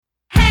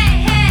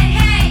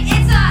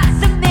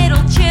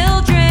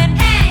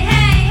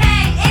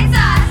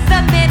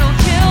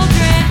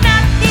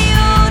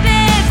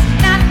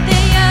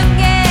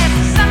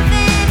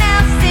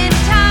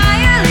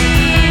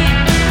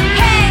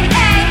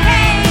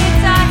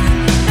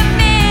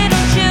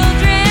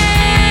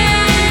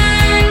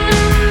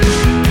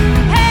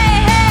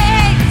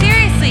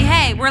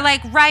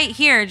right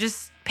here.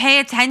 Just pay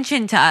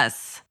attention to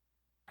us.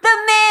 The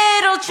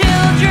middle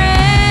children.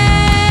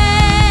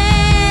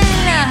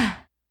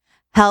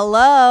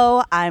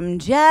 Hello, I'm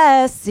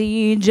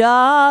Jessie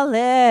Jollis.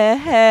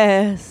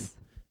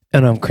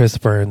 And I'm Chris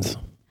Burns.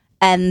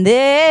 And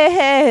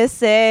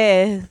this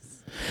is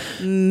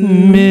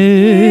Middle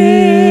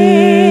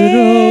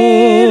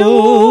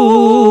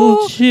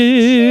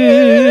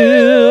Children.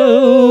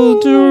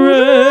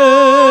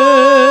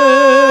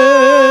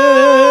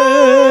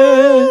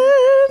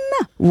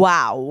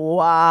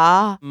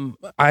 Wow.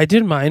 I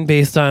did mine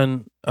based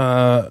on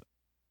that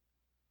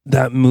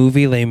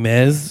movie Les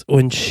Mis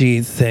when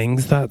she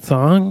sings that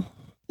song.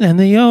 And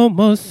they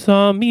almost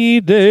saw me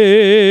there.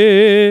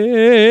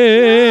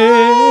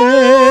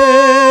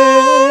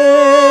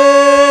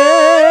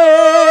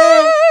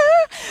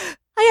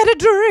 I had a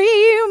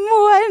dream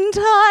when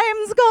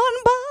time's gone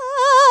by.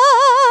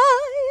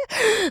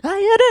 I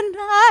had a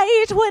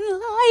night when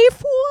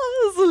life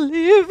was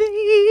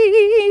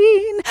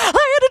living. I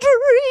had a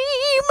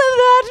dream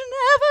that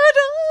never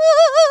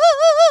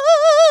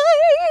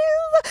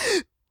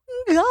dies.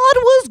 God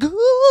was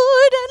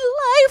good and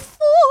life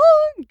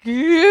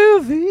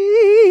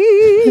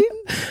forgiving.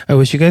 I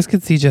wish you guys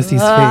could see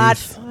Jessie's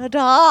face.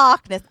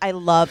 Darkness. I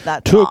love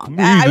that Took song.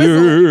 me I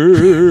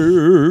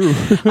there.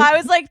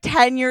 was like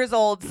 10 years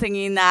old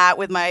singing that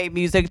with my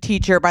music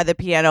teacher by the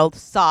piano,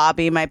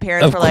 sobbing. My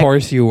parents Of were like,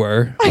 course you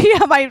were.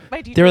 yeah, my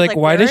teacher They were was like,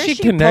 why "Where does is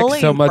she connect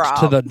so pulling much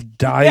to from?" the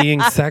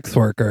dying sex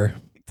worker?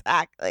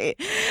 Exactly.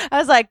 I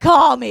was like,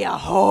 call me a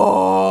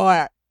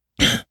whore.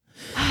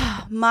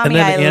 Mommy, And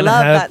then I Anne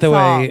love that song.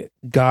 Hathaway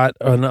got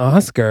an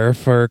Oscar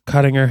for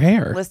cutting her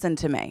hair. Listen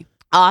to me.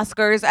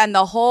 Oscars and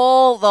the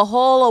whole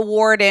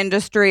award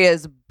industry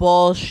is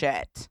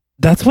bullshit.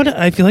 That's what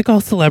I feel like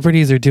all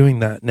celebrities are doing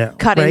that now.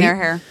 Cutting right? their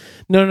hair.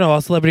 No. All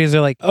celebrities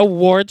are like,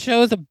 award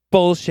shows are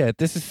bullshit.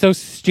 This is so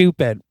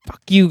stupid.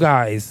 Fuck you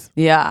guys.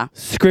 Yeah.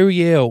 Screw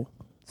you.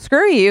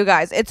 Screw you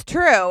guys. It's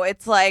true.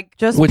 It's like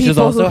just Which people is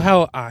also who,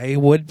 how I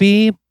would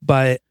be,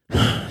 but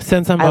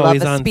since I'm I love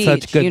always a on speech.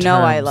 such good You know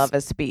terms. I love a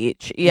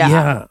speech. Yeah.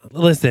 Yeah.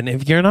 Listen,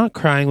 if you're not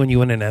crying when you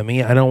win an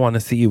Emmy, I don't want to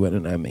see you win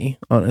an Emmy,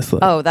 honestly.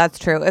 Oh, that's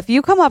true. If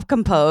you come up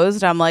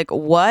composed, I'm like,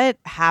 what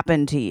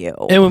happened to you?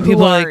 And when Who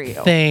people are are like,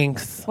 you?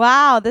 thanks.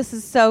 Wow, this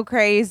is so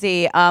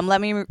crazy. Let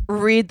me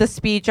read the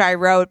speech I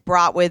wrote,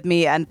 brought with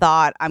me, and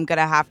thought I'm going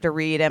to have to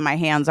read, and my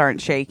hands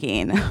aren't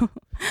shaking.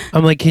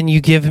 I'm like, can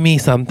you give me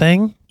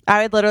something?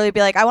 I would literally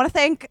be like, I want to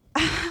thank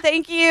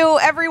you,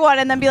 everyone,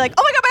 and then be like,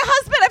 oh my God, my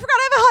husband. I forgot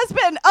I have a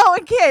husband. Oh,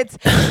 and kids.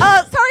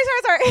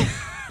 Sorry.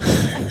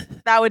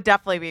 That would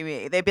definitely be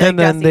me. They'd be like, And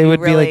then Jessie, they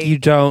would be like, really-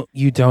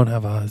 you don't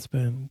have a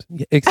husband.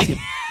 Excuse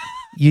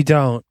you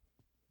don't.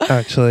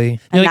 Actually,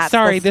 And you're like, that's the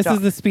sorry, this stuff.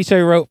 is the speech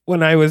I wrote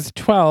when I was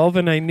 12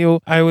 and I knew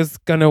I was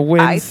going to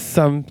win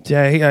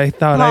someday. I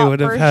thought I would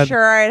have for had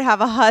sure I'd have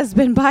a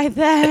husband by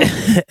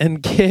then.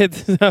 and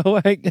kids.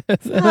 So I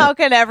guess. How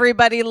can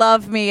everybody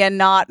love me and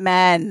not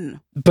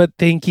men? But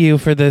thank you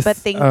for this. But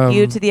thank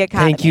you to the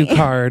Thank you Academy.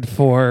 card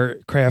for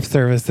craft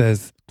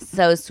services.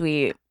 So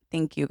sweet.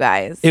 Thank you,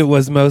 guys. It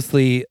was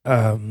mostly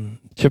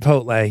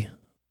Chipotle. It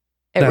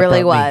that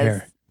really brought me was.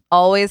 here.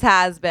 Always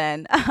has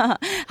been. How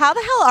the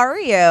hell are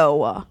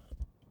you?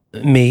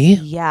 Me?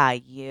 Yeah,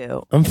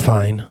 you. I'm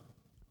fine.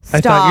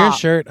 Stop. I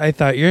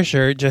thought your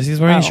shirt.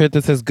 Jesse's wearing a shirt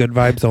that says good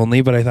vibes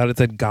only, but I thought it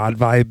said God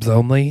vibes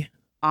only.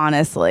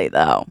 Honestly,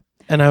 though.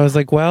 And I was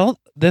like, well,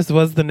 this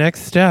was the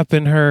next step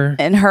in her.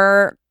 In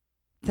her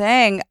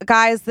thing.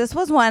 Guys, this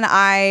was when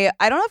I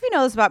don't know if you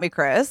know this about me,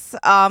 Chris.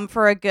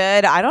 For a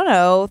good,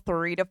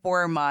 3 to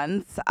 4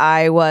 months,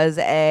 I was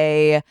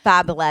a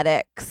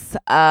Fabletics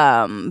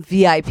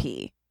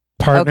VIP.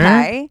 Partner?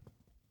 Okay.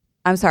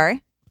 I'm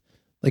sorry.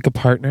 Like a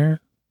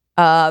partner?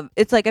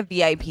 It's like a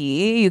VIP.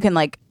 You can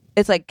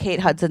it's like Kate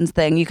Hudson's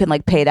thing. You can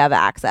pay to have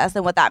access.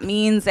 And what that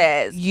means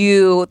is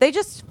they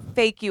just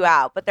fake you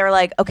out, but they're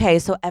like, okay,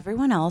 so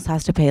everyone else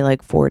has to pay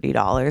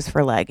 $40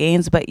 for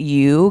leggings, but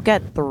you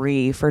get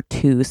 3 for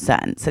 2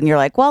 cents. And you're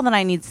like, well, then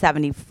I need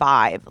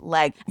 75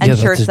 and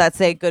shirts that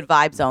say good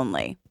vibes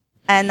only.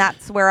 And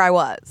that's where I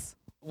was.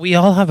 We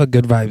all have a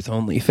good vibes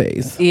only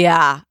phase.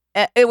 Yeah.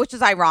 Which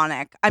is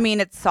ironic. I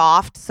mean, it's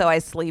soft, so I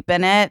sleep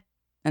in it.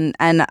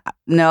 And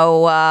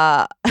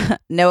no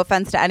no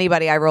offense to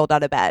anybody, I rolled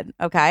out of bed.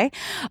 Okay.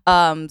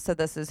 So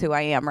this is who I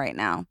am right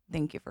now.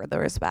 Thank you for the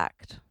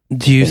respect.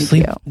 Do you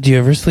Thank you. Do you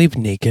ever sleep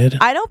naked?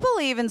 I don't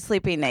believe in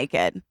sleeping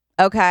naked.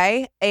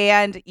 Okay.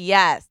 And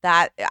yes,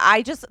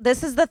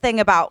 this is the thing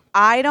about,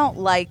 I don't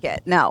like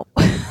it. No,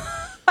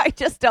 I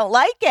just don't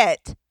like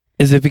it.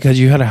 Is it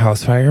because you had a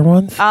house fire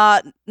once?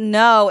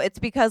 No, it's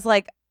because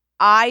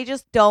I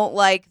just don't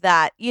like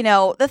that.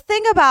 The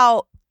thing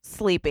about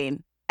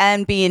sleeping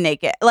and being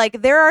naked,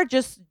 there are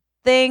just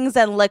things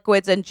and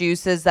liquids and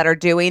juices that are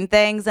doing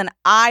things, and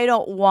I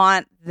don't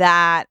want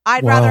that.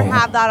 I'd rather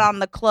have that on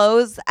the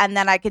clothes, and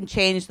then I can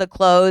change the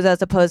clothes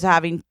as opposed to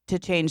having to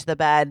change the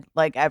bed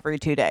every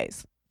 2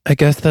 days. I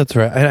guess that's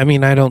right. I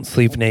mean, I don't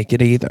sleep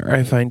naked either.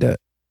 I find it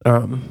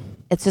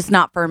It's just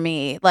not for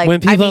me. Like when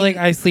people I mean, are like,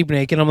 I sleep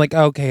naked, I'm like,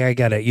 okay, I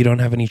get it. You don't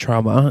have any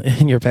trauma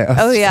in your past.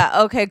 oh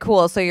yeah, okay,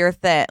 cool. So you're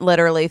thin,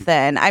 literally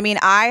thin. I mean,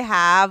 I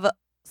have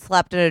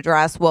slept in a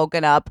dress,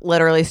 woken up,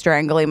 literally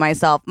strangling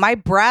myself. My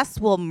breasts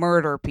will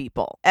murder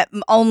people,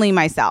 only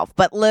myself.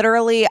 But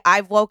literally,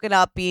 I've woken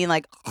up being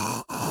like,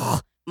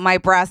 my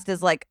breast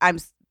is like,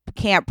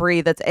 can't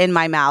breathe. It's in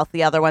my mouth.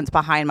 The other one's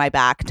behind my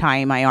back,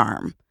 tying my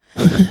arm.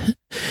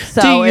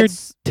 So do your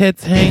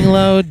tits hang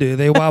low? Do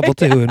they wobble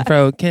to and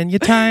fro? Can you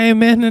tie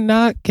them in a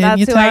knot? Can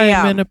you tie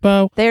them in a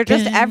bow? They're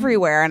just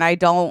everywhere, and I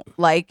don't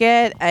like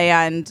it.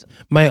 And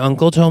my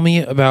uncle told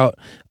me about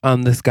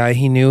this guy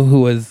he knew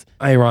who was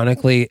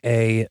ironically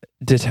a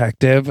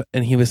detective,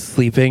 and he was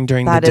sleeping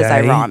during the day.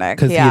 That is ironic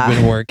because he had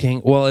been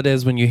working. Well, it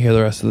is when you hear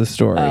the rest of the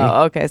story.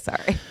 Oh, okay,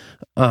 sorry.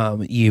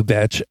 You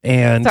bitch.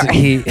 And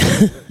sorry.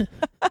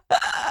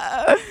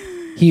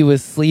 he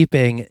was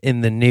sleeping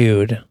in the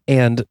nude,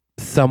 and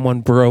someone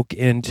broke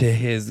into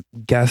his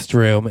guest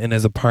room in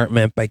his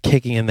apartment by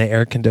kicking in the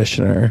air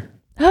conditioner.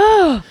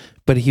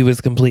 But he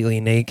was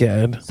completely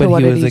naked. So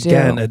but he was do?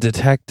 again a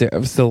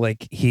detective, so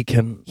like he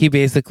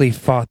basically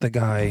fought the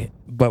guy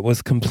but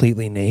was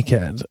completely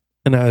naked.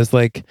 And I was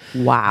like,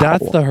 wow,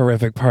 that's the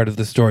horrific part of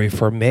the story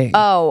for me.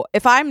 Oh,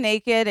 if I'm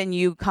naked and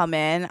you come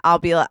in, I'll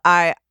be like,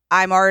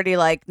 I'm already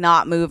like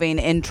not moving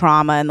in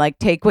trauma and like,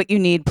 take what you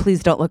need.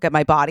 Please don't look at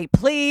my body.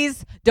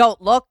 Please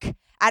don't look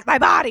at my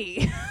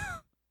body.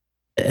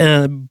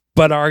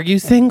 But are you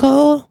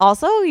single?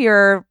 Also,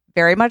 you're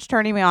very much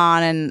turning me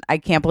on, and I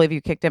can't believe you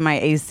kicked in my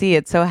AC.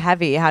 It's so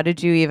heavy. How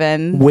did you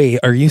even? Wait,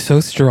 are you so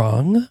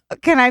strong?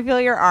 Can I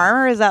feel your arm,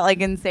 or is that like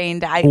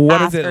insane?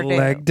 What is it,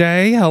 leg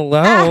day?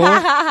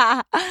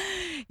 Hello.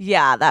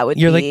 Yeah, that would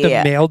You're be. like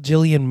the male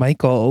Jillian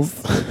Michaels.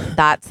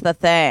 That's the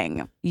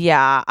thing.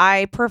 Yeah,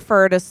 I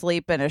prefer to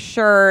sleep in a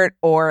shirt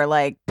or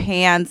like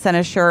pants and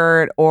a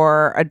shirt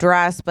or a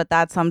dress, but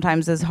that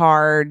sometimes is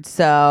hard.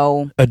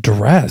 So a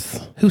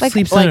dress? Who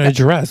sleeps in a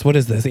dress? What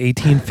is this?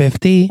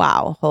 1850?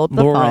 Wow, hold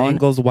the Laura phone.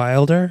 Ingalls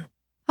Wilder?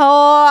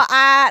 Oh,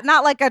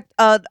 not like a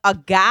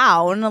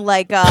gown,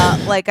 like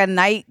a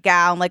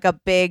nightgown, like a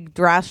big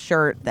dress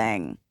shirt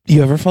thing.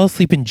 You ever fall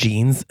asleep in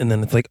jeans and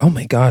then it's like, oh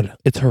my God,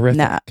 it's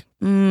horrific?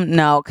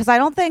 No, because I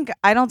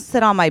don't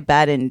sit on my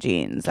bed in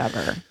jeans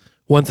ever.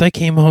 Once I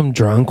came home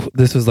drunk,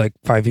 this was like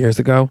 5 years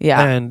ago,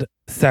 yeah, and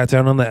sat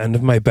down on the end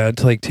of my bed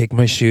to like take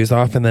my shoes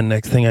off, and then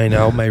next thing I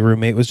know, my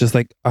roommate was just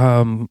like,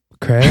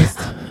 Chris?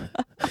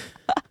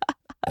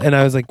 And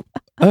I was like,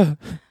 and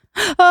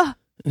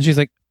she's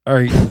like,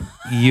 are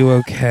you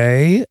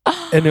okay?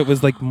 And it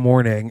was like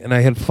morning, and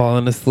I had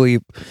fallen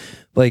asleep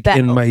like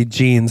in my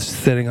jeans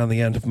sitting on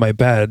the end of my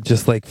bed,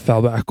 just like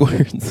fell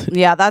backwards.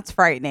 Yeah, that's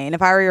frightening.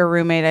 If I were your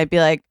roommate, I'd be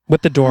like,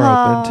 with the door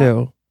open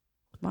too.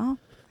 Well,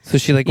 so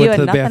she like went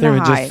to the bathroom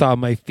and just saw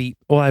my feet.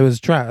 Well, I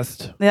was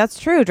dressed. That's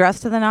true.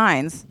 Dressed to the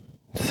nines.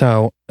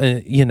 So,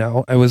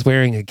 I was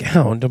wearing a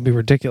gown. Don't be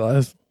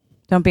ridiculous.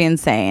 Don't be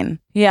insane.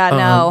 Yeah,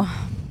 no,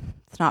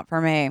 it's not for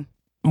me.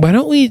 Why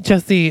don't we,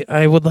 Jesse,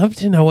 I would love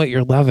to know what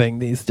you're loving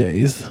these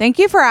days. Thank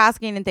you for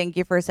asking, and thank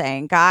you for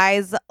saying.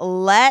 Guys,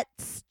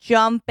 let's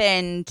jump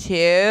into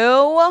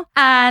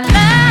I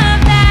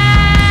love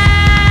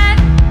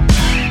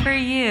that for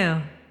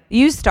you.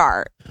 You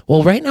start.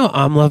 Well, right now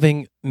I'm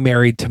loving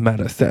Married to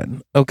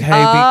Medicine. Okay,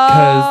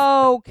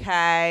 because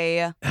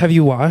okay. Have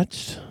you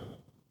watched?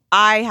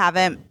 I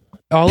haven't.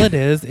 All it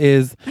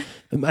is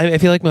I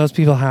feel like most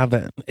people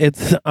haven't.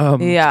 It's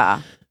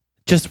yeah,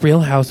 just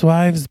Real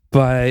Housewives,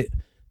 but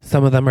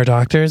some of them are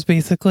doctors,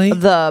 basically.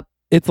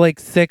 It's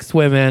like 6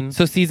 women.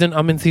 So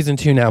I'm in season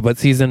 2 now, but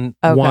season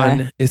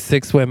 1 is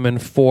 6 women.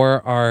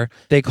 4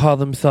 they call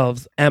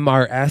themselves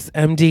MRS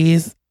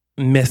MDs,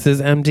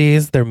 Mrs.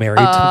 MDs. They're married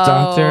to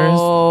doctors.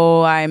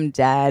 Oh, I'm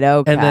dead.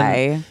 Okay. And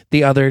then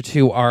the other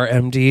 2 are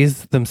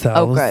MDs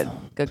themselves. Oh, good.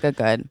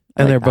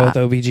 And they're both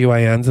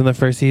OBGYNs in the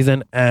first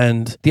season.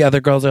 And the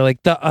other girls are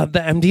like, the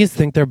MDs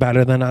think they're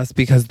better than us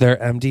because they're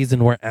MDs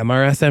and we're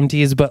MRS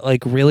MDs, but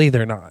like really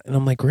they're not. And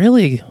I'm like,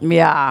 really?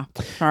 Yeah.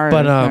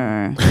 But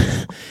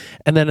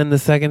and then in the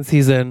second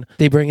season,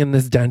 they bring in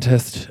this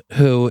dentist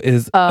who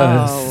is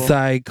a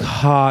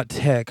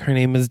psychotic. Her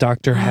name is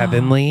Dr.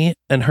 Heavenly,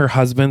 and her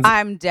husband's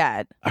I'm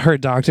dead. Her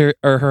doctor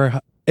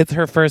it's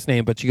her first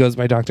name, but she goes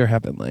by Dr.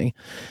 Heavenly.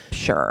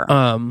 Sure.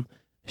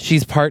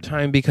 She's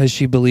part-time because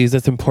she believes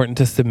it's important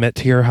to submit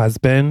to your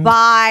husband.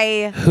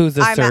 Who's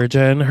a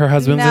surgeon. Her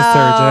husband's a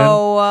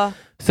surgeon.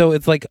 So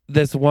it's like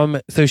this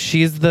woman. So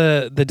she's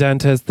the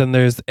dentist. Then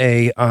there's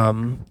 2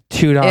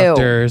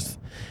 doctors. Ew.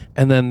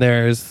 And then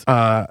there's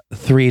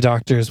 3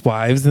 doctors'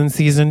 wives in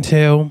season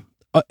 2.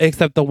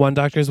 Except the one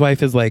doctor's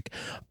wife is like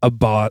a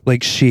bot.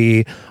 Like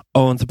she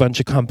owns a bunch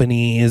of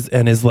companies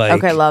and is like,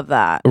 okay, love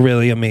that,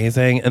 really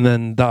amazing. And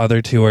then the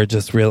other 2 are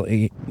just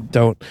really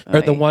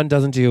the one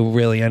doesn't do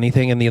really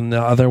anything, and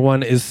the other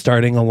one is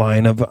starting a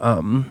line of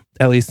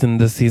at least in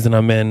this season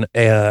I'm in,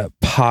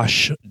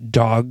 posh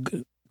dog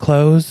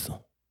clothes.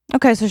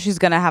 Okay, so she's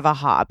gonna have a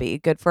hobby.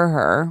 Good for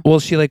her. Well,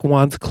 she like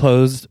wants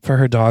clothes for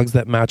her dogs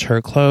that match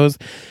her clothes,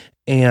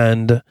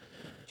 and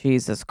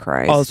Jesus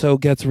Christ. Also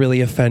gets really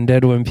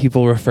offended when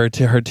people refer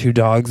to her two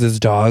dogs as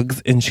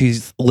dogs, and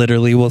she's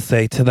literally will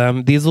say to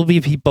them, these will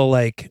be people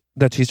like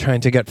that she's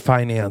trying to get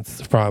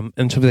finance from,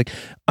 and she'll be like,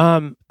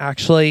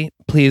 actually,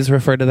 please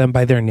refer to them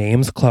by their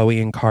names, Chloe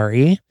and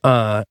Kari.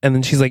 And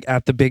then she's like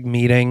at the big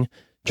meeting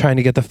trying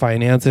to get the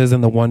finances,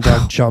 and the one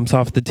dog jumps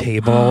off the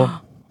table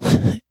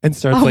and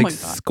starts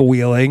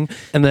squealing,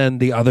 and then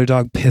the other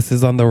dog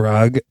pisses on the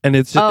rug, and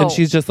it's just, and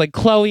she's just like,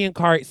 Chloe and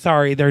Kari,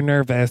 sorry, they're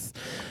nervous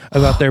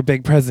about their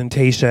big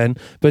presentation,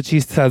 but she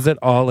says it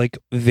all like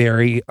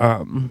very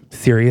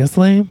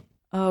seriously.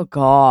 Oh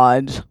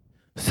God.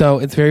 So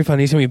it's very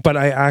funny to me, but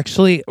I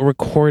actually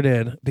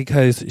recorded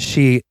because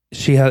she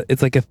has,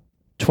 it's like a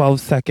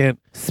 12-second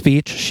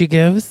speech she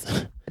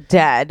gives.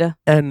 Dead.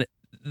 And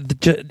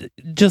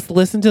just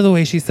listen to the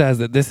way she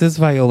says it. This is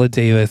Viola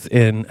Davis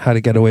in How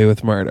to Get Away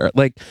with Murder.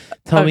 Like,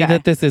 tell me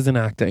that this isn't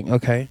acting,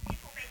 okay?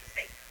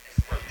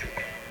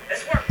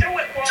 Let's work through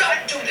it.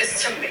 Don't do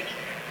this to me.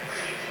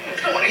 I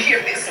don't want to hear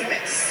this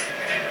mess.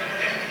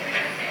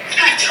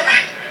 I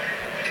tried.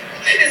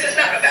 This is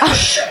not about a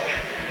show.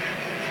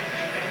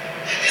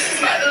 This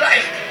is my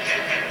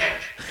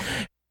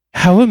life.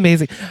 How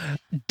amazing.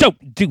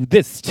 Don't do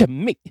this to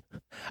me.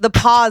 The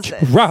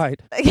pauses. Right.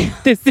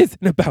 This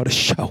isn't about a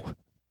show.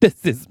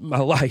 This is my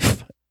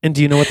life. And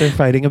do you know what they're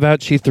fighting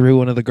about? She threw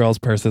one of the girls'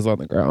 purses on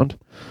the ground.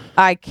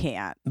 I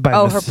can't.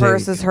 By mistake. Her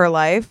purse is her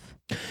life?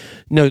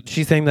 No,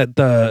 she's saying that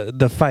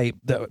the fight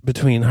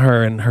between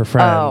her and her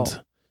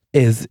friend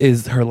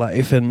is her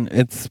life, and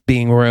it's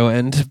being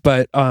ruined.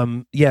 But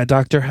yeah,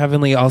 Dr.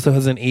 Heavenly also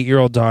has an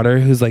 8-year-old daughter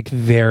who's like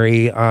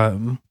very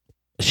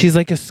she's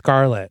like a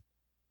Scarlet.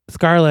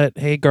 Scarlet,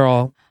 hey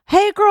girl.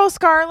 Hey girl,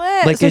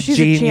 Scarlet. Like a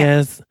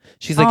genius.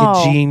 She's like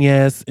a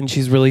genius, and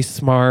she's really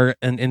smart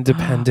and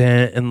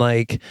independent and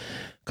like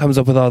comes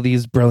up with all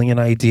these brilliant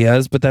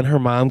ideas. But then her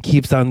mom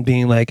keeps on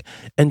being like,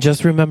 and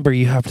just remember,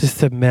 you have to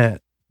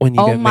submit when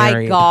you get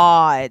married. Oh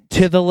my God.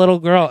 To the little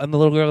girl. And the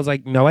little girl is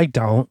like, no, I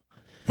don't.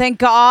 Thank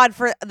God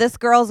for this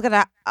girl's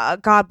gonna,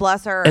 God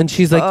bless her. And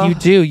she's like, you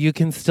do. You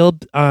can still,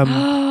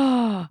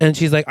 and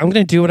she's like, I'm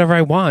going to do whatever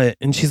I want.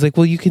 And she's like,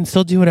 well, you can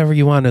still do whatever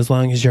you want as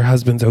long as your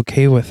husband's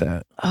okay with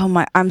it. Oh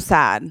my, I'm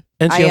sad.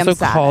 And she also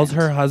calls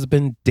her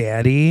husband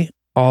daddy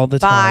all the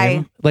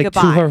time. Like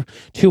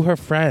to her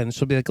friends.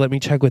 She'll be like, let me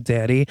check with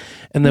daddy.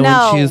 And then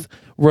when she's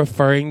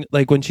referring,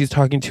 like when she's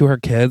talking to her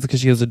kids, because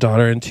she has a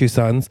daughter and 2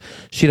 sons,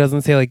 she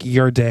doesn't say like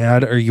your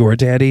dad or your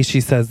daddy.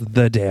 She says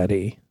the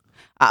daddy.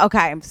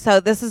 Okay, so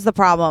this is the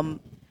problem.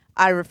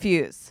 I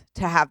refuse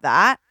to have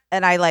that,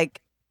 and I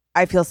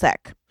feel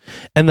sick.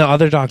 And the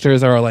other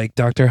doctors are like,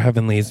 Dr.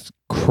 Heavenly's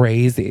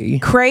crazy.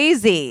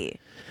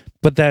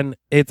 But then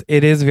it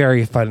is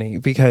very funny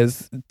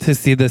because to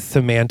see the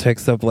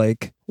semantics of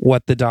like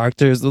what the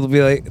doctors will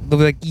be like, they'll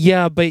be like,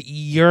 yeah, but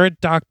you're a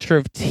doctor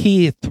of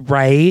teeth,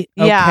 right?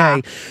 Yeah.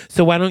 Okay.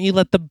 So why don't you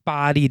let the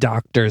body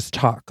doctors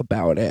talk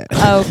about it?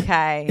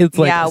 Okay. It's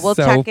like, yeah, we'll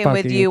so check in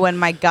with you when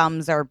my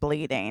gums are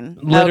bleeding.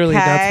 Literally,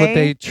 okay? That's what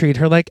they treat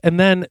her like. And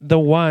then the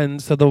one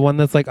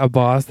that's like a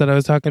boss that I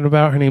was talking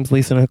about, her name's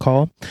Lisa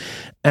Nicole.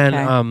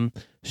 And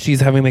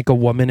she's having like a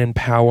woman in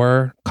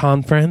power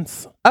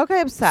conference.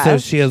 Okay, obsessed. So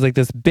she has like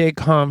this big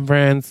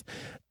conference.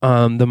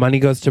 The money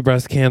goes to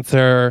breast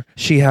cancer.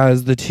 She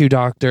has the 2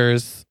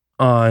 doctors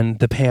on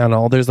the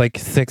panel. There's like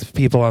 6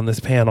 people on this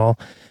panel.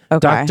 Okay.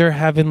 Dr.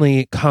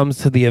 Heavenly comes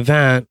to the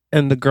event,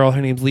 and the girl,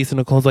 her name's Lisa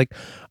Nicole, is like,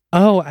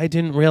 oh, I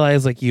didn't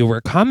realize like you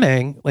were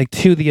coming like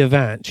to the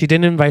event. She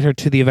didn't invite her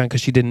to the event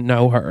because she didn't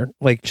know her.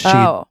 Like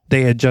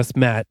they had just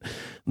met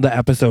the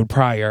episode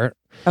prior.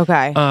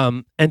 Okay.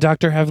 And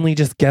Dr. Heavenly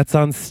just gets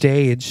on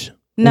stage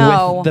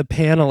with the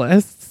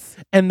panelists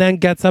and then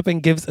gets up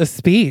and gives a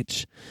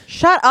speech.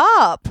 Shut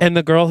up. And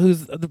the girl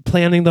who's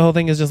planning the whole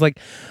thing is just like,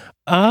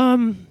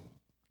 oh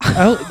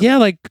yeah,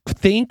 like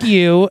thank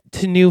you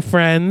to new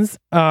friends.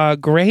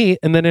 Great.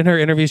 And then in her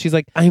interview, she's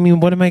like, I mean,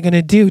 what am I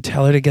gonna do?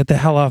 Tell her to get the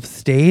hell off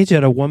stage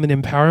at a woman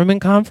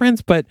empowerment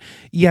conference? But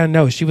yeah,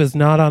 no, she was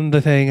not on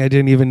the thing. I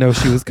didn't even know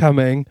she was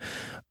coming.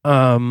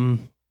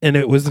 And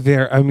it was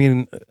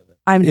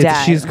I'm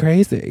dead. She's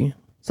crazy.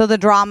 So the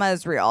drama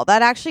is real.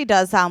 That actually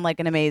does sound like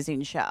an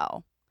amazing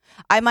show.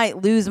 I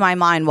might lose my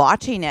mind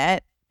watching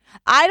it.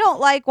 I don't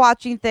like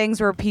watching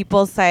things where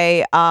people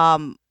say,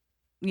 I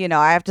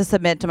have to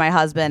submit to my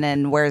husband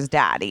and where's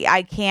daddy?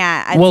 I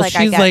can't. It's well,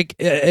 she's like,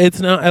 it's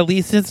not, at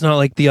least it's not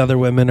like the other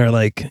women are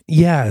like,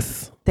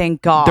 yes.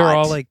 Thank God. They're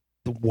all like,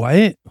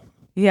 what?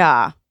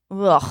 Yeah.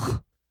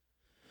 Ugh.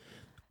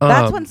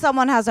 That's when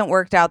someone hasn't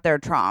worked out their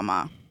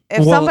trauma.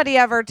 If somebody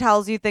ever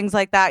tells you things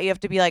like that, you have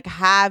to be like,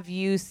 have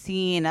you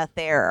seen a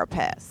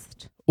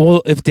therapist?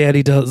 Well, if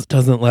daddy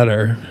doesn't let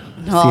her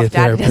see a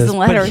therapist. Doesn't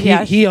let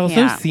her, he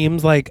also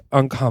seems like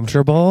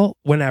uncomfortable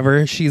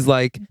whenever she's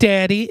like,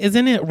 Daddy,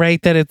 isn't it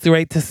right that it's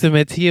right to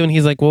submit to you? And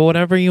he's like, well,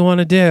 whatever you want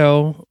to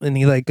do. And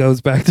he like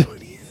goes back to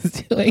what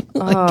he's doing.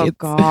 Like,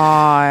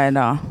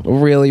 God.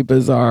 Really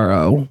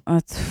bizarro.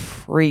 That's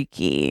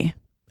freaky.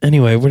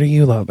 Anyway, what are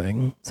you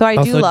loving? So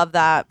I do love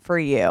that for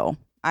you.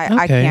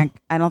 I can't.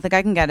 I don't think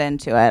I can get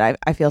into it.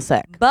 I feel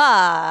sick.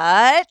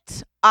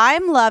 But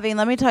I'm loving.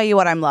 Let me tell you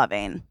what I'm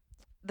loving.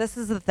 This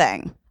is the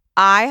thing.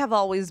 I have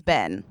always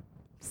been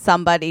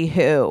somebody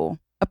who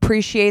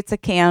appreciates a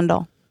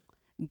candle,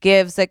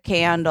 gives a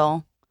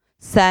candle,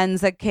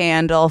 sends a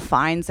candle,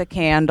 finds a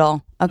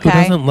candle. Okay.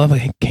 Who doesn't love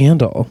a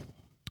candle?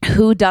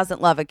 Who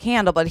doesn't love a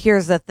candle? But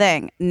here's the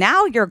thing.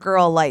 Now your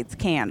girl lights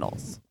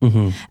candles.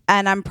 Mm-hmm.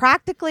 And I'm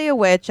practically a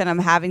witch and I'm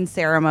having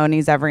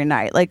ceremonies every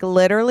night. Like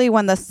literally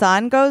when the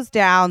sun goes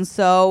down,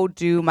 so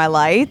do my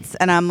lights.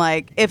 And I'm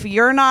like, if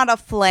you're not a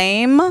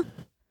flame,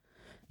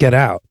 get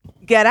out.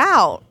 Get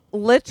out.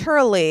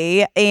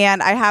 Literally.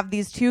 And I have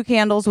these 2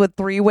 candles with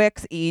 3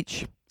 wicks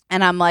each.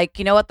 And I'm like,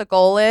 you know what the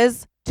goal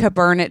is? To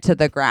burn it to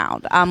the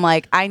ground. I'm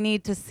like, I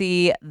need to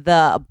see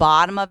the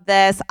bottom of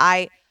this.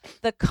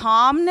 The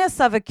calmness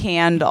of a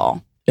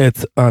candle.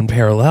 It's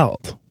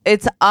unparalleled.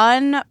 It's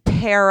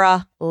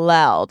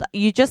unparalleled.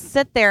 You just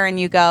sit there and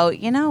you go,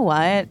 you know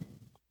what?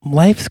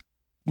 Life's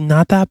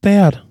not that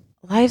bad.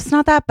 Life's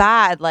not that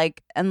bad.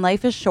 And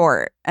life is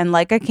short. And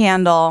like a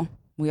candle,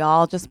 we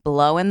all just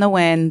blow in the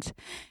wind.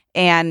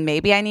 And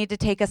maybe I need to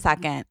take a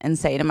second and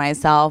say to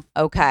myself,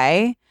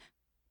 okay,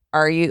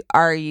 are you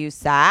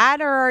sad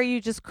or are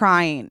you just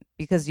crying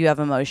because you have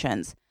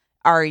emotions?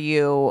 Are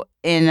you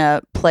in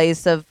a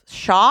place of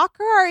shock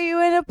or are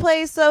you in a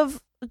place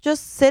of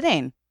just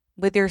sitting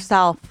with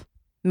yourself?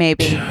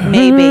 Maybe.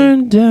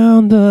 Turn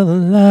down the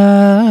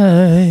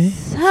light.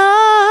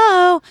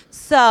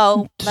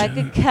 So like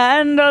a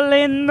candle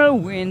in the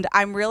wind.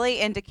 I'm really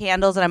into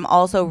candles and I'm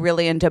also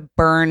really into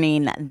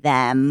burning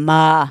them.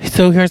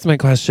 So here's my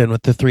question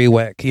with the 3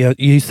 wick.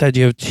 You said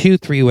you have 2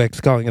 3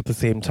 wicks going at the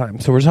same time.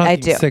 So we're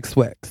talking 6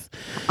 wicks.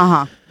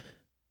 Uh-huh.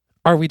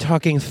 Are we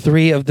talking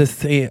 3 of the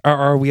same?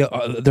 Are we?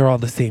 They're all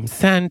the same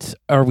scent?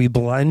 Are we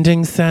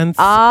blending scents?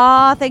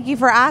 Thank you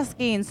for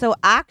asking. So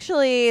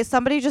actually,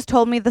 somebody just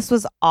told me this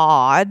was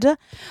odd,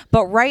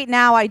 but right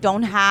now I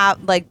don't have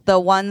the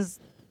ones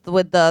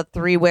with the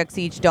 3 wicks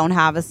each don't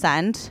have a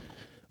scent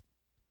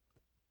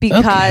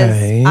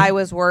because I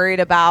was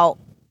worried about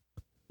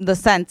the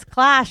scents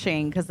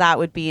clashing because that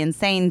would be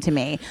insane to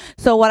me.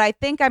 So what I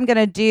think I'm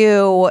gonna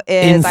do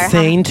is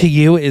insane to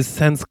you is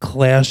scents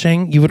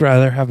clashing. You would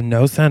rather have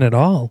no scent at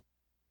all.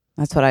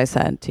 That's what I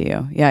said to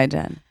you. Yeah, I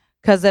did.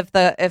 Because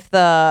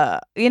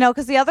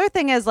because the other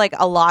thing is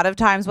a lot of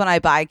times when I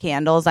buy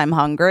candles, I'm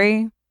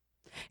hungry.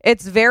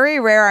 It's very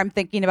rare I'm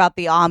thinking about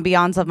the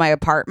ambiance of my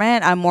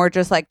apartment. I'm more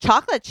just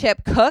chocolate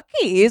chip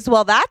cookies.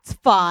 Well, that's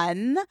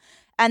fun.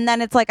 And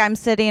then it's I'm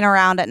sitting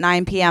around at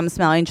 9 p.m.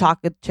 smelling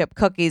chocolate chip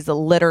cookies,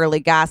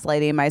 literally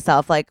gaslighting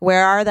myself.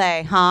 Where are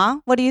they? Huh?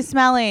 What are you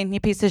smelling, you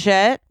piece of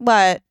shit?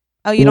 What?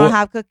 Oh, you don't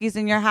have cookies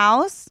in your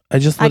house? I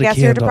just I lit a guess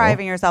candle. You're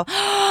depriving yourself.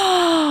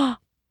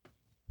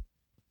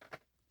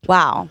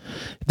 Wow.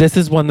 This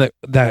is one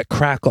that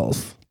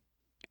crackles.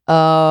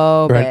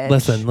 Oh, right.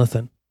 Bitch.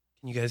 Listen.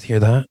 Can you guys hear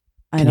that?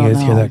 Can you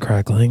guys hear that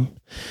crackling?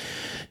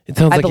 It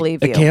sounds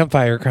like a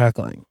campfire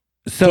crackling.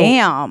 So,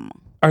 damn.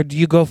 Do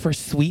you go for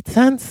sweet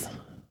scents?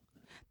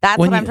 That's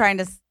what I'm trying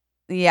to.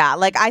 Yeah,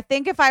 I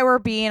think if I were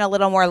being a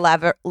little more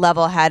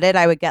level-headed,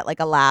 I would get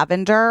a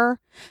lavender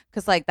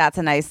because that's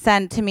a nice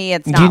scent to me.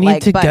 It's not you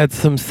need to get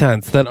some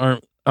scents that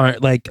aren't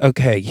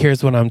okay.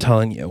 Here's what I'm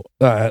telling you.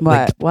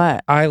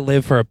 What? I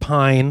live for a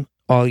pine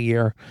all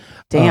year.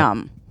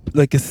 Damn.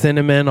 A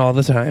cinnamon all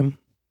the time.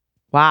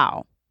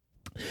 Wow.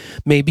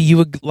 Maybe you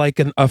would like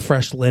a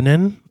fresh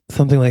linen,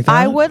 something like that.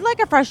 I would like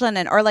a fresh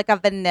linen or a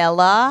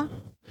vanilla.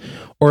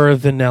 Or a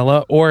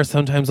vanilla, or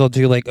sometimes I'll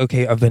do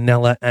a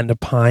vanilla and a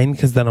pine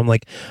because then I'm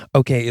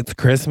okay, it's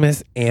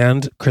Christmas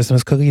and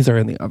Christmas cookies are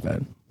in the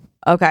oven.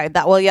 Okay,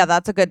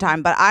 that's a good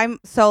time. But I'm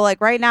so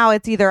right now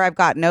it's either I've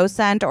got no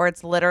scent or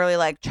it's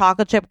literally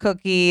chocolate chip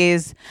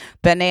cookies,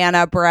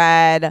 banana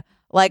bread.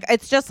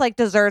 It's just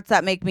desserts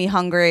that make me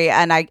hungry,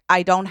 and I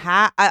don't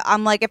have.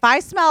 I'm if I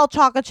smell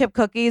chocolate chip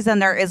cookies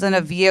and there isn't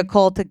a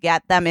vehicle to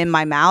get them in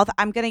my mouth,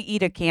 I'm gonna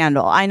eat a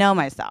candle. I know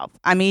myself.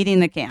 I'm eating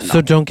the candle. So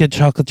don't get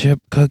chocolate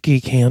chip cookie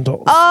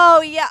candles.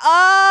 Oh yeah.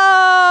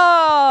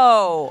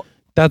 Oh.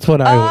 That's what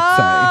I would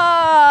say.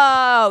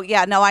 Oh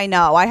yeah. No, I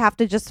know. I have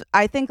to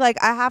I think I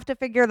have to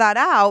figure that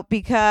out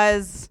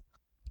because.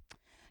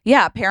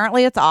 Yeah,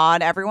 apparently it's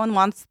odd. Everyone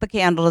wants the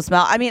candle to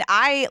smell. I mean,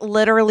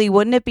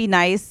 wouldn't it be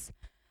nice?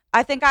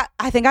 I think I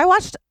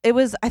watched it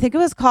was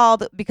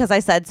called Because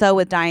I Said So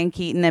with Diane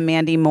Keaton and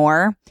Mandy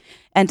Moore.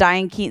 And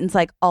Diane Keaton's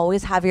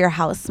always have your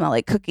house smell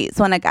like cookies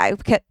when a guy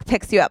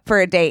picks you up for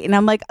a date. And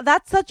I'm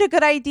that's such a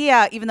good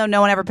idea, even though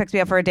no one ever picks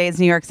me up for a date. It's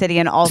New York City.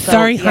 And also,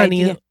 sorry,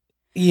 honey.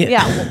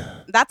 Yeah.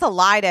 Well, that's a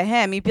lie to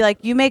him. He'd be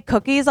you make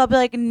cookies? I'll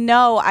be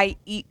no, I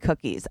eat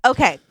cookies.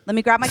 Okay, let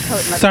me grab my coat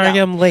and let's sorry,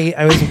 go. I'm late.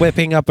 I was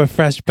whipping up a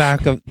fresh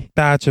batch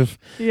of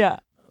yeah.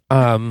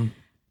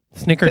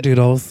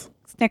 Snickerdoodles.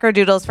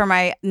 Snickerdoodles for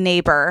my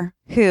neighbor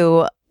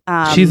who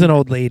she's an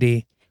old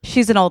lady.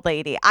 She's an old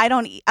lady. I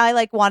don't eat. I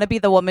like want to be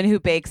the woman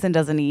who bakes and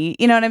doesn't eat.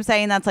 You know what I'm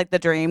saying? That's like the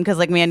dream because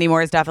like Mandy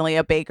Moore is definitely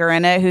a baker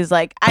in it who's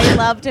like, I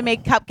love to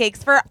make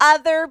cupcakes for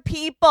other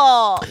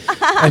people.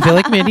 I feel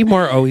like Mandy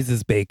Moore always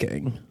is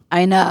baking.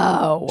 I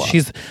know.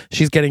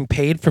 She's getting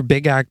paid for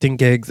big acting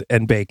gigs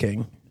and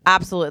baking.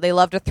 Absolutely. They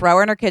love to throw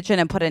her in her kitchen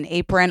and put an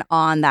apron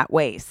on that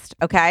waist.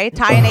 Okay?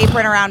 Tie an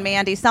apron around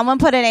Mandy. Someone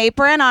put an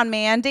apron on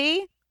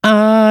Mandy.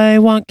 I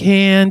want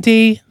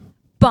candy.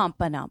 Bump,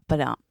 ba-dump,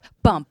 ba-dump,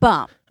 bump,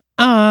 bump.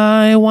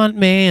 I want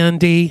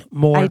Mandy.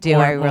 More. I do.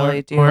 More, I really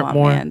more, do more, want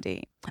more.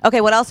 Mandy.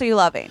 Okay, what else are you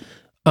loving?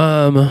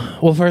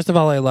 Well, first of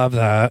all, I love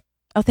that.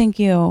 Oh, thank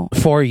you.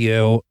 For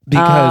you.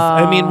 Because,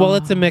 I mean, well,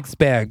 it's a mixed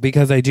bag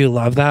because I do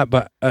love that,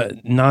 but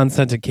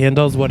non-scented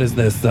candles, what is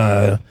this?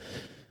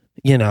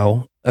 You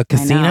know, a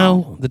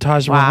casino? The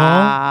Taj Mahal?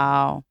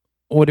 Wow.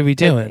 What are we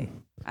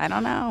doing? I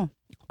don't know.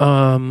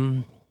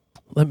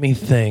 Let me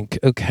think.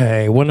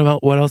 Okay. What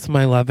else am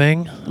I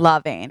loving?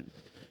 Loving.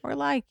 Or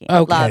liking.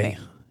 Okay. Loving.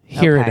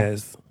 Here Okay. it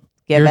is.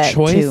 Give Your it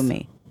choice? to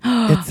me.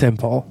 It's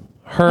simple.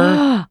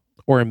 Her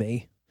or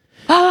me.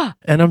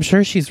 And I'm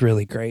sure she's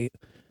really great.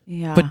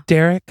 Yeah. But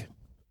Derek,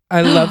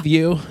 I love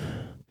you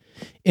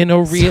in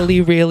a really,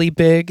 really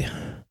big.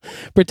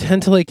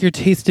 Pretend to like your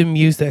taste in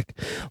music.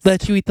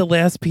 Let you eat the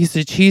last piece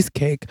of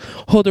cheesecake.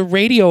 Hold a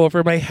radio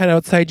over my head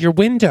outside your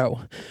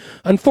window.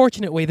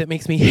 Unfortunate way that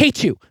makes me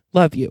hate you.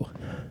 Love you.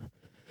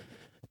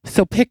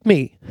 So pick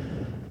me.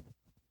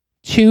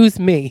 Choose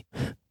me.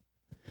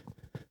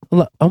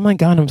 Oh my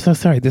God, I'm so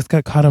sorry. This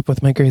got caught up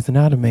with my Grey's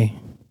Anatomy.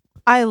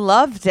 I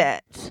loved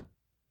it.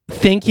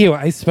 Thank you.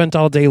 I spent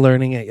all day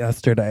learning it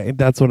yesterday.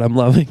 That's what I'm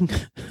loving.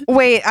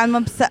 Wait, I'm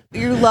upset.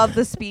 You love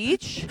the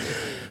speech?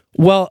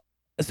 Well,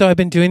 so I've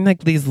been doing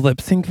like these lip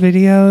sync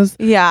videos.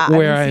 Yeah,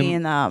 where I've been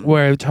seeing them.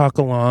 Where I talk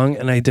along,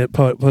 and I did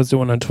posted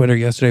one on Twitter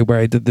yesterday where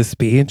I did the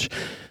speech.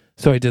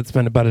 So I did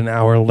spend about an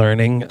hour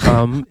learning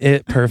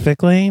it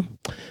perfectly.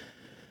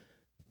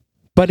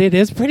 But it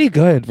is pretty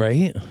good,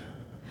 right?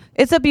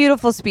 It's a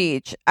beautiful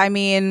speech. I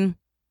mean,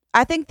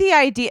 I think the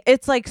idea,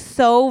 it's like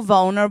so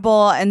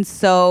vulnerable and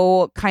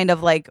so kind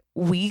of like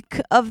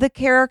weak of the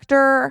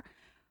character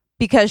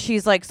because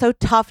she's like so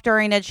tough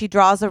during it. She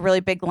draws a really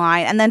big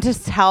line. And then to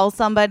tell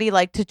somebody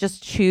like to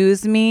just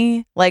choose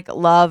me, like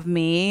love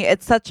me.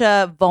 It's such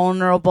a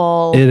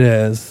vulnerable. It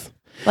is.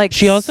 Like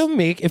she also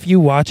if you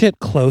watch it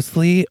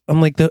closely,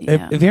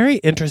 very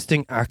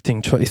interesting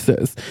acting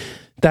choices.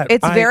 That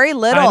it's very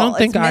little. I don't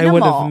think I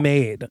would have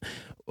made.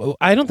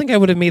 I don't think I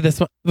would have made this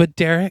one. But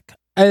Derek,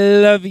 I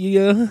love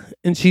you.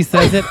 And she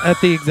says it at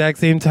the exact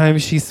same time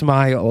she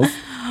smiles.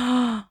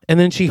 And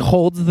then she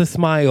holds the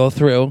smile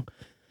through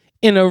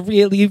in a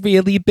really,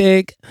 really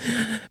big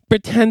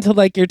pretend to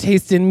like your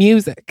taste in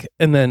music.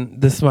 And then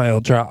the smile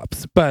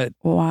drops. But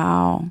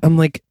wow. I'm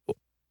like,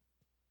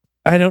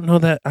 I don't know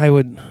that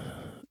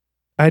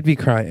I'd be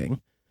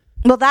crying.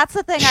 Well, that's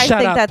the thing.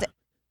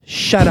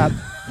 Shut up.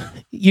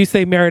 You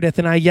say Meredith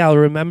and I yell,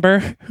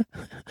 remember?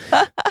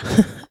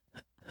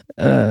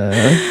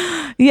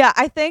 Yeah,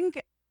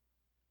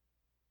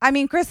 I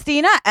mean,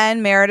 Christina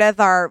and Meredith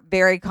are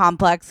very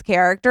complex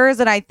characters.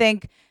 And I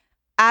think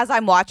as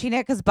I'm watching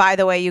it, because by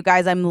the way, you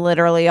guys, I'm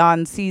literally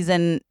on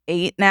season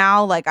 8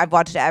 now. Like I've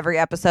watched every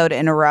episode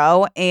in a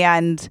row.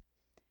 And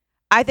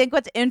I think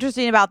what's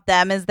interesting about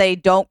them is they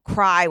don't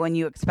cry when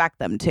you expect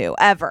them to,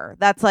 ever.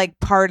 That's like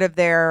part of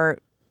their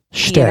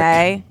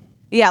DNA.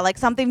 Yeah, like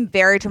something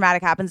very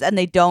traumatic happens and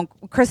they don't.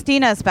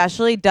 Christina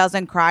especially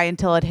doesn't cry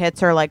until it hits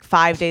her like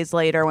 5 days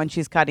later when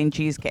she's cutting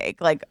cheesecake.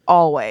 Like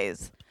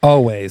always.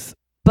 Always.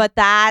 But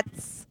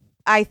that's,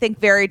 I think,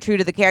 very true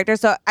to the character.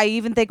 So I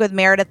even think with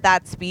Meredith,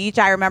 that speech,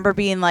 I remember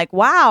being like,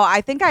 wow,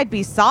 I think I'd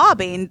be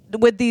sobbing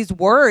with these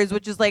words,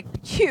 which is like,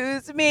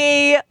 choose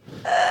me,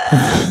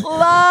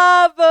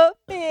 love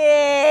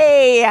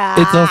me.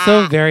 It's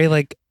also very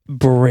like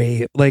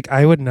brave. Like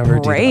I would never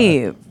do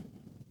that.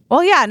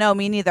 Well, yeah, no,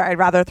 me neither. I'd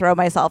rather throw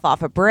myself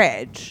off a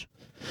bridge.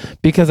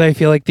 Because I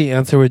feel like the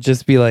answer would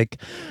just be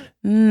like,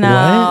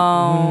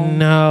 no. What?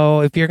 No.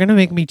 If you're going to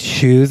make me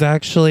choose,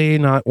 actually,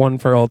 not one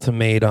for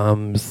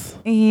ultimatums.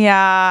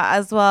 Yeah,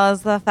 as well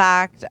as the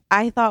fact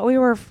I thought we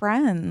were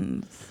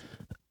friends.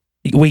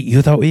 Wait,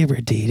 you thought we were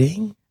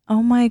dating?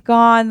 Oh my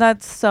God,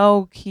 that's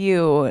so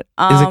cute.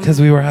 Is it because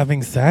we were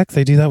having sex?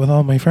 I do that with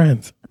all my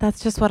friends.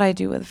 That's just what I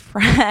do with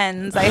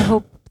friends. I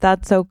hope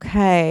that's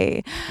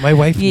okay. My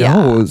wife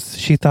knows.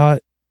 She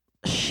thought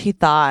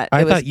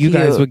I thought you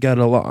guys would get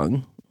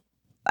along.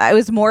 It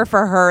was more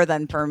for her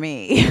than for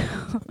me.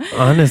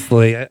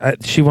 Honestly,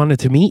 she wanted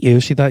to meet you.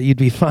 She thought you'd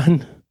be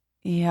fun.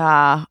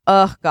 Yeah.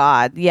 Oh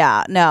God.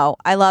 Yeah. No,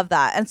 I love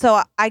that. And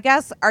so I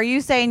guess, are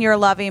you saying you're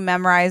loving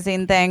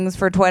memorizing things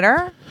for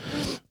Twitter?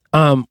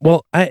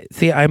 Well,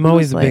 I'm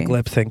always a big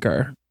lip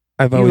syncer.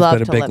 I've always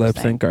been a big lip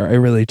syncer. I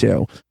really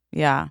do.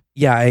 Yeah.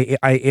 Yeah,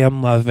 I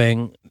am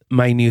loving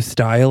my new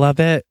style of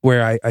it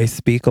where I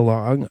speak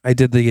along. I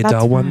did the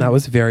Adele one. That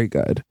was very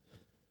good.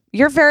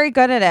 You're very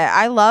good at it.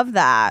 I love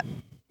that.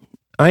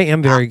 I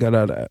am very good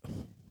at it.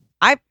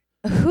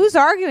 Who's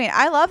arguing?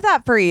 I love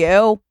that for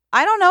you.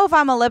 I don't know if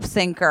I'm a lip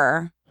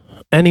syncer.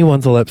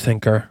 Anyone's a lip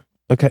syncer.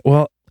 Okay,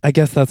 well, I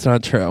guess that's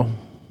not true.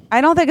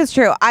 I don't think it's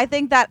true. I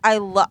think that I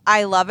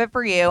love it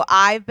for you.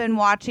 I've been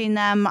watching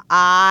them.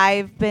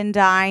 I've been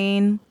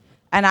dying.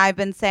 And I've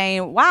been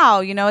saying,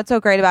 wow, you know what's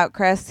so great about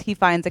Chris? He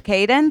finds a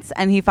cadence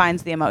and he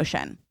finds the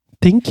emotion.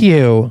 Thank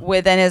you.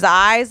 Within his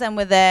eyes and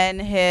within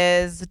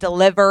his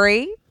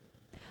delivery.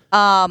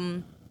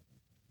 But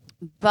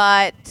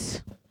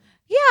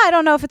yeah, I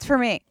don't know if it's for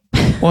me.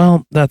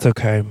 Well, that's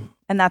okay.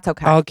 And that's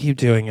okay. I'll keep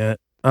doing it.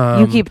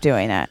 You keep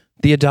doing it.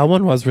 The Adele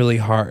one was really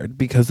hard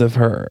because of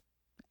her.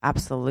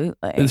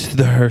 Absolutely.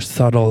 Her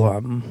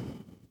subtle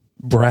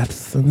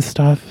breaths and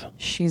stuff.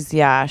 She's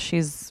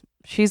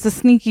a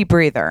sneaky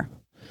breather.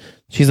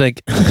 She's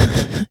like,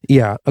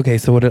 yeah. Okay,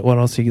 so what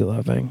else are you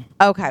loving?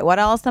 Okay, what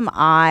else am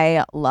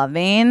I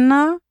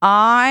loving?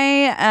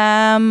 I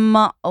am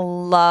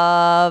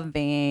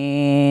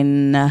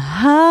loving.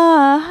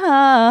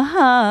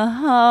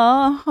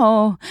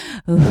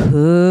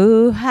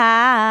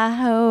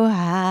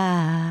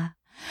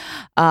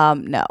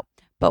 No.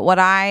 But what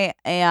I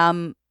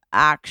am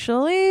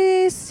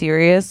actually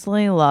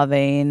seriously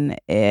loving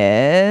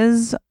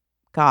is,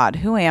 God,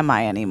 who am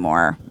I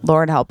anymore?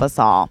 Lord help us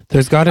all.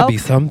 There's got to be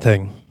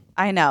something.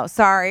 I know.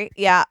 Sorry.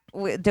 Yeah.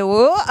 Okay.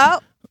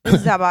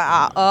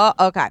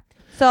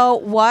 So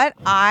what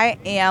I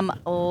am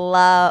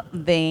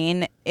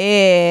loving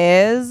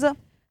is,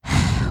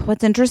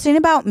 what's interesting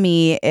about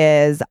me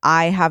is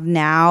I have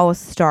now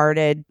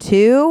started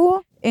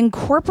to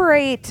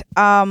incorporate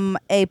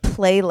a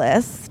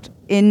playlist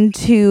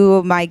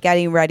into my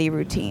getting ready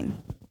routine.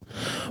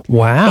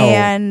 Wow.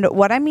 And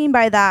what I mean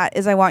by that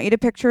is I want you to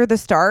picture the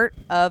start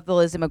of the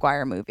Lizzie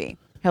McGuire movie.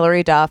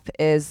 Hilary Duff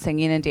is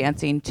singing and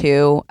dancing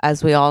to,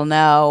 as we all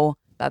know,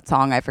 that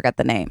song. I forget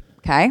the name.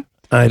 Okay.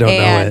 I don't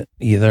know it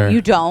either.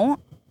 You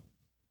don't?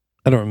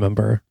 I don't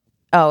remember.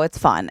 Oh, it's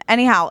fun.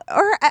 Anyhow,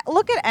 or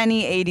look at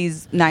any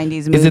 80s,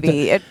 90s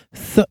movie.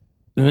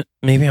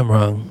 Maybe I'm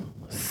wrong.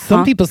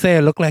 Some people say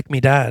I look like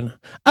me dad.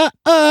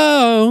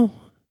 Uh-oh.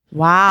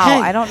 Wow.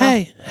 Hey, I don't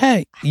know.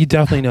 Hey. You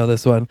definitely know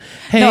this one.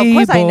 Hey, no, of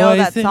course boys, I know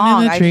that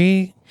song. In the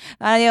tree.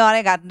 You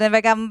only got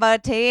the gumbo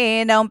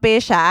tea. Don't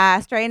be shy.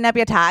 Straighten up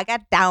your tie.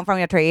 Get down from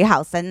your tree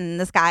house in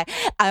the sky.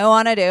 I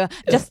want to do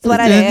just what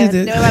I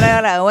do. Do what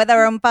I do with a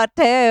room for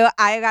two.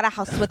 I got a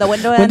house with a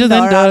window and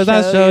doors.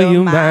 I'll show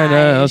you mine.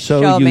 I'll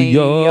show you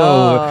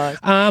yours.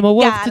 I'm a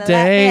wolf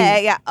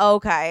today. Yeah.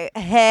 Okay.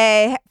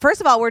 Hey.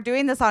 First of all, we're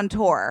doing this on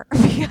tour.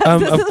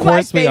 Of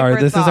course we are.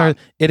 This song.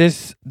 It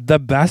is the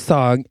best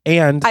song,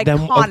 and Iconic.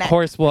 then of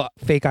course we'll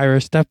fake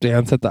Irish step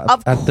dance at the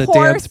dance break. Of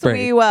course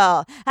we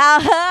will.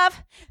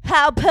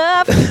 How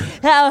puff,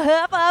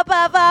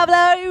 I'll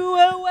blow you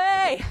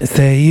away.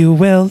 Say you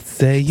will,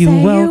 say you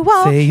won't,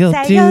 say you'll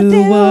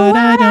do what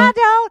I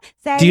don't.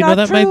 Do you know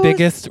that my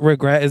biggest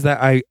regret is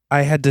that I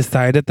had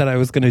decided that I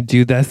was going to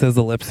do this as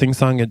a lip sync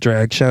song at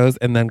drag shows,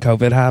 and then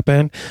COVID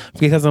happened,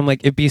 because I'm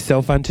like, it'd be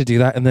so fun to do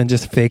that and then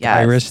just fake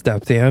Irish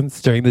step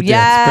dance during the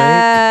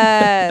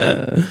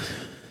dance break.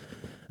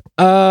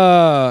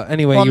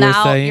 Anyway, well, you were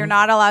now saying you're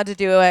not allowed to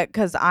do it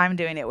because I'm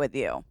doing it with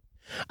you.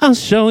 I'll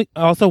show you.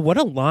 Also, what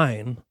a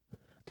line.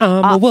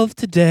 I'm a wolf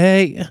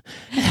today.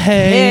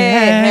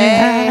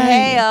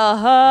 Hey, I'll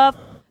huff,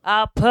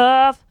 I'll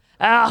puff,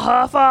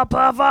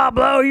 I'll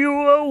blow you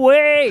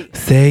away.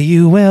 Say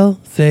you will,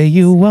 say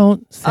you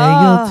won't,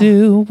 say you'll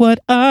do what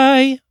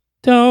I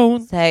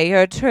don't. Say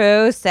you're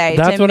true, say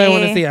That's to what me. I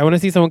want to see. I want to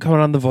see someone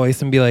coming on The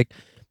Voice and be like,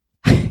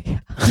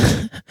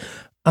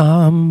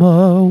 I'm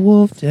a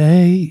wolf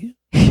day.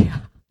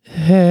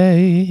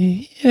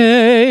 Hey.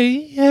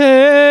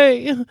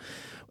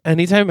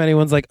 Anytime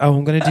anyone's like, oh,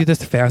 I'm going to do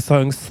this fast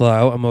song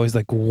slow, I'm always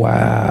like,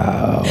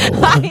 wow.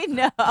 I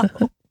know.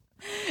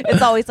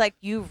 It's always like,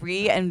 you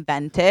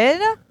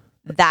reinvented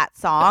that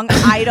song.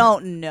 I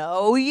don't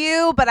know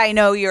you, but I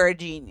know you're a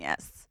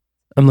genius.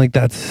 I'm like,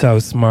 that's so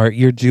smart.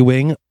 You're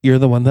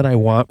the one that I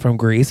want from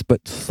Greece,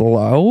 but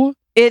slow.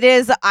 It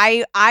is.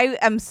 I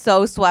am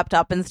so swept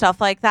up in stuff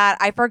like that.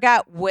 I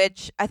forget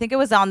I think it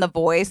was on The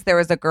Voice. There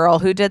was a girl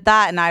who did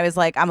that, and I was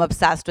like, I'm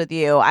obsessed with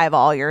you. I have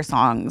all your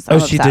songs.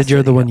 She did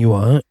You're the One You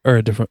Want? Or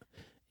a different?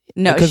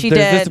 No, because she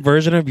there's did. This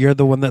version of You're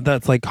the One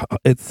that's like,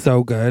 it's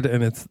so good,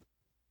 and it's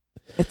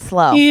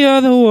slow.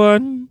 You're the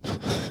one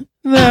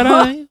that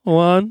I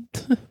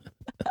want.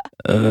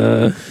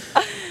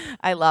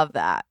 I love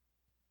that.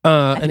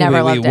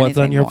 Anyway, what's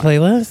on your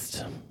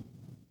playlist?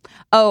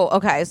 Oh,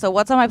 okay. So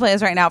what's on my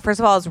playlist right now?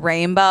 First of all, is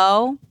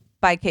Rainbow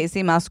by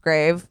Casey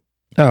Musgrave.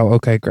 Oh,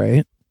 okay,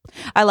 great.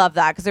 I love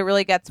that because it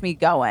really gets me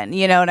going.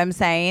 You know what I'm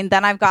saying?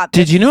 Then I've got.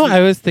 Did you know I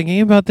was thinking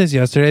about this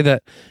yesterday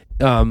that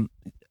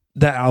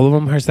that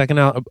album, her second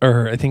album,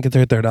 or I think it's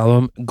her third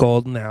album,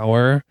 Golden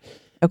Hour.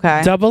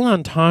 Okay. Double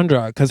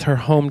entendre, because her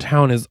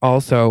hometown is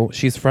also,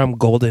 she's from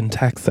Golden,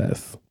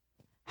 Texas.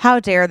 How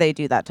dare they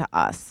do that to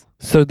us?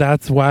 So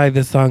that's why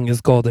the song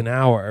is Golden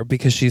Hour,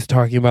 because she's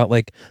talking about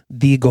like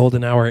the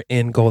golden hour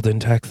in Golden,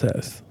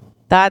 Texas.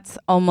 That's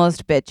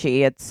almost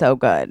bitchy. It's so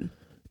good.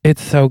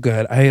 It's so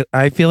good.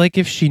 I feel like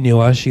if she knew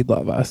us, she'd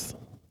love us.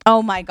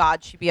 Oh my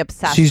God, she'd be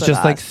obsessed She's with just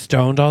us. like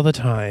stoned all the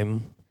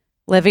time.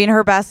 Living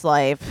her best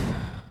life.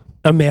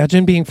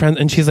 Imagine being friends.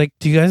 And she's like,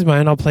 do you guys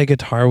mind? I'll play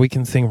guitar. We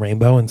can sing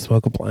Rainbow and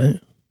smoke a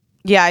blunt.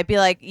 Yeah, I'd be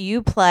like,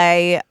 you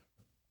play,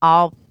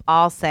 I'll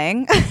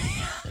sing.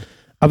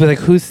 I'll be like,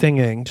 who's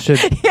singing? Should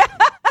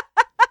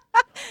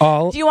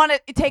Do you want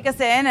to take us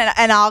in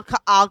and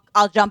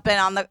I'll jump in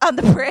on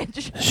the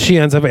bridge? She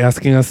ends up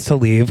asking us to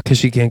leave because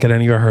she can't get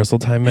any rehersal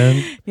time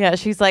in. Yeah,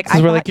 she's like,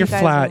 Because we're like, you're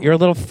flat. You're a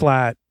little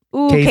flat.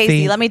 Ooh,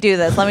 Casey, let me do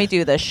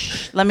this.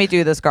 Shh, let me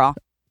do this, girl.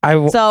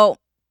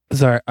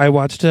 Sorry, I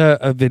watched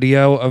a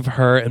video of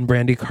her and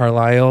Brandi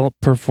Carlile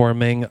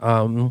performing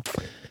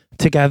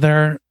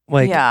together.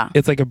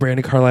 It's like a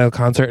Brandi Carlile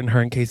concert, and her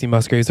and Casey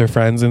Musgraves are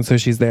friends, and so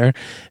she's there.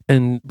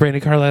 And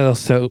Brandi Carlile,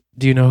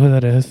 do you know who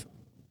that is?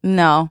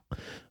 No. Oh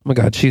my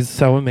God, she's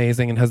so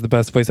amazing and has the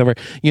best voice ever.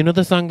 You know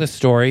the song "The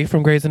Story"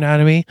 from Grey's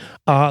Anatomy?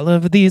 All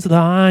of these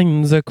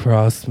lines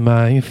across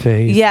my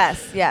face.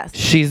 Yes.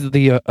 She's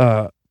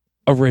the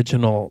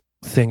original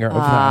singer of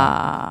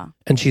that,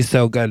 and she's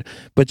so good.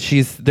 But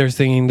they're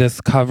singing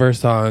this cover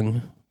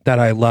song that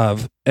I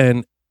love,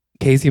 and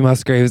Casey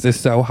Musgraves is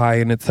so high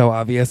and it's so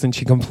obvious, and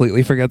she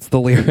completely forgets the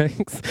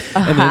lyrics.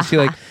 And then she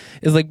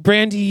is like,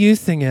 Brandi, you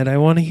sing it. I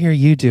want to hear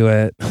you do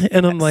it.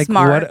 And I'm like,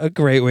 smart. What a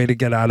great way to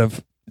get out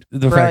of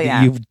the fact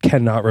that you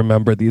cannot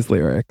remember these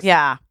lyrics.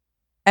 Yeah.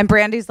 And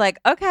Brandy's like,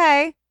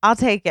 okay, I'll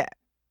take it.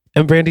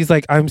 And Brandy's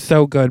like, I'm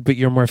so good, but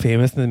you're more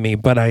famous than me.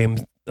 But I'm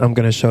going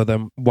to show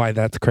them why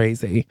that's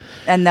crazy.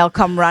 And they'll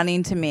come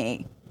running to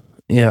me.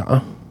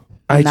 Yeah.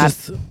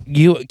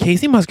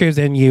 Casey Musgraves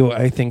and you,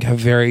 I think,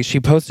 she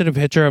posted a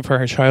picture of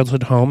her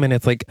childhood home, and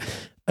it's like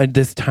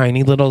this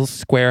tiny little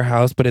square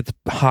house, but it's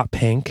hot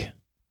pink.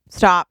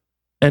 Stop.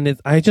 And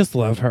I just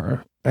love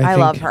her. I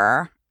love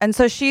her. And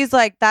so she's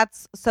like,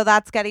 that's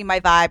getting my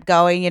vibe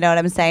going. You know what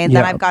I'm saying?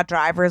 Yeah. Then I've got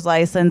driver's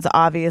license,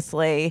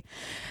 obviously.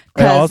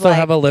 I also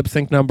have a lip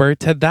sync number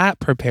to that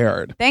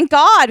prepared. Thank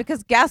God,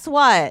 because guess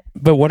what?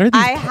 But what are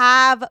these? I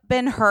have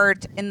been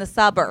hurt in the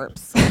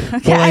suburbs.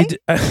 Okay.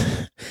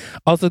 Well,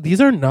 also, these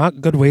are not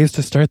good ways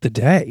to start the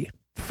day.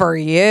 For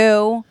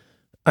you.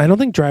 I don't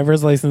think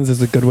driver's license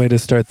is a good way to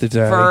start the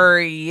day. For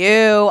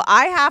you.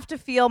 I have to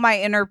feel my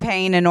inner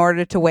pain in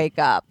order to wake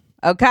up.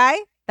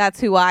 Okay? That's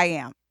who I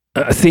am.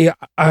 See,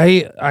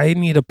 I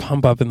need a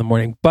pump up in the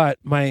morning, but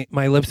my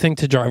lip sync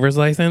to driver's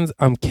license,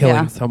 I'm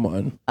killing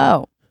someone.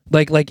 Oh.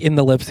 Like in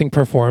the lip sync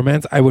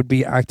performance, I would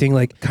be acting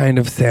like kind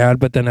of sad,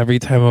 but then every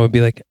time I would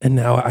be like, and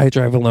now I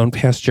drive alone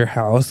past your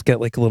house,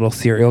 get like a little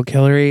serial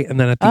killery, and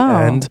then at the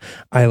end,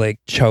 I like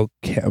choke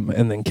him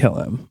and then kill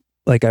him.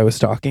 Like I was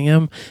stalking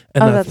him,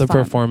 and that's the fun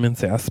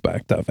performance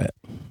aspect of it.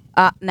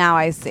 Now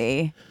I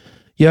see.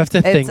 You have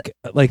to think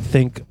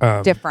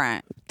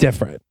different.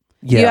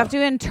 Yeah. You have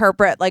to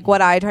interpret, like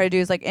what I try to do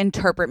is like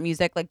interpret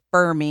music like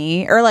for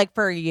me or like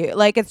for you.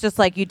 Like it's just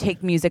like you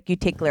take music, you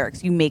take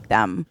lyrics, you make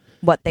them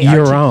what they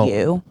are to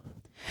you.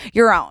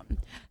 Your own.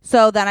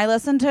 So then I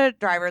listened to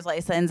driver's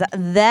license.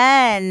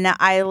 Then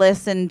I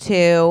listened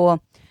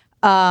to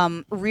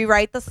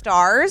Rewrite the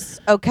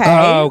Stars.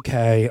 Okay.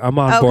 Okay. I'm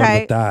on board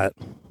with that.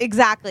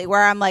 Exactly.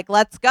 Where I'm like,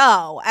 let's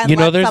go. And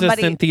there's a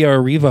Cynthia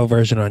Erivo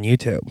version on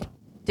YouTube.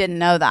 Didn't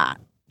know that.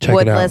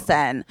 Check it out.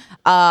 Listen.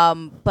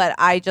 But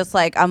I just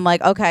I'm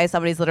like, okay,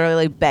 somebody's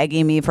literally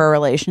begging me for a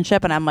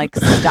relationship, and I'm like,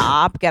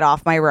 stop, get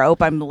off my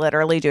rope. I'm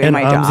literally doing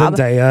my job.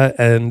 Zendaya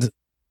and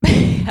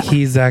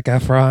he's Zac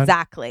Efron.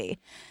 Exactly.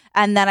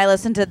 And then I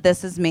listened to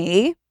This Is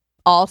Me,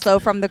 also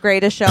from The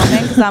Greatest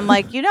Showman, because I'm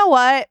like, you know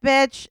what,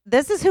 bitch?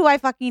 This is who I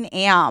fucking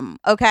am.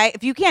 Okay?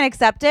 If you can't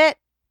accept it,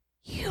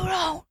 you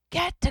don't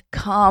get to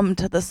come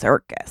to the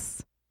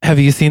circus. Have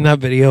you seen that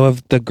video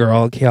of the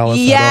girl, Kiala Settle?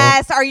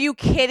 Yes. Are you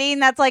kidding?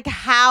 That's like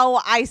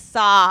how I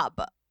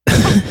sob.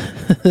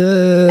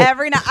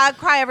 Every night. I'll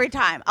cry every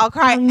time. I'll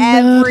cry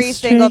every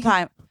single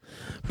time.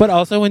 But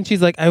also when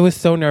she's like, I was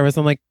so nervous.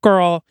 I'm like,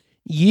 girl,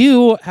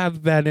 you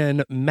have been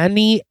in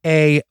many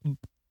a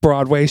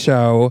Broadway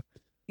show.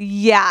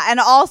 Yeah. And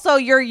also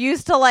you're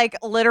used to like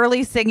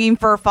literally singing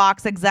for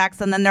Fox execs,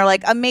 and then they're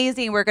like,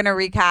 amazing, we're going to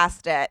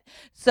recast it.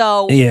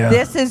 So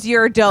this is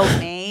your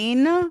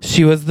domain.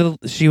 She was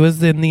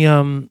in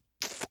the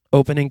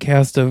opening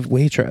cast of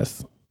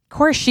Waitress. Of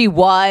course she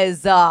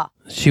was.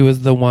 She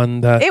was the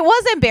one that... It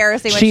was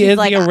embarrassing when she is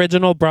like, the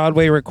original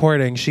Broadway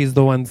recording. She's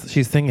the one,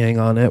 she's singing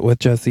on it with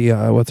Jessie,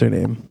 what's her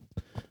name?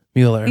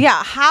 Mueller.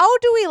 Yeah. How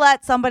do we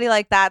let somebody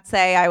like that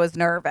say I was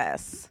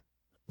nervous?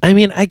 I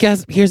mean, I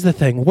guess here's the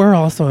thing. We're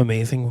also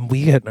amazing when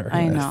we get nervous.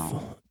 I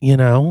know. You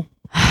know?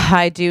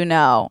 I do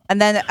know. And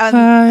then...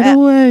 hide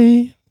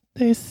away,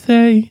 they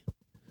say.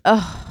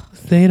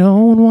 They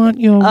don't want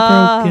your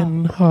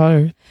broken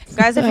heart.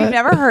 Guys, if you've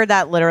never heard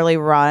that literally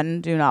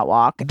run, do not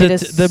walk. It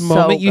is the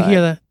moment you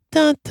hear that,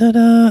 da, da,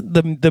 da,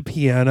 the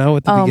piano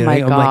at the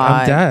beginning, I'm like,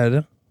 I'm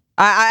dead.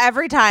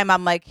 Every time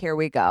I'm like, here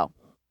we go.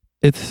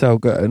 It's so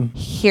good.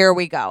 Here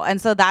we go. And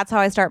so that's how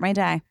I start my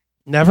day.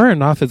 Never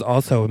Enough is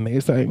also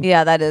amazing.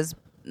 Yeah, that is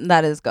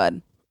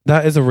good.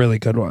 That is a really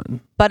good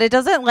one. But it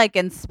doesn't like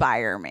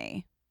inspire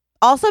me.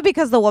 Also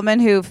because the woman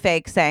who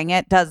fake sang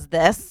it does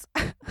this.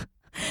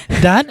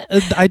 That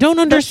I don't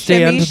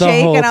understand the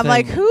shake, whole and I'm thing.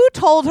 like, who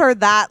told her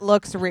that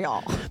looks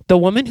real? The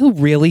woman who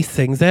really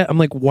sings it, I'm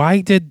like,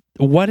 what is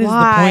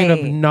the point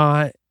of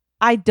not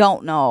I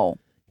don't know.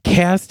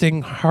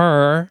 casting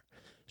her?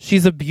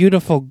 She's a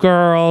beautiful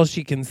girl.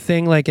 She can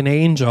sing like an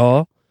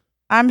angel.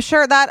 I'm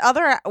sure that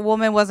other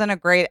woman wasn't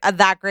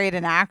that great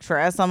an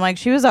actress. I'm like,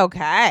 she was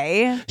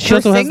okay.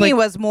 Her singing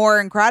was more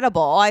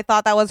incredible. I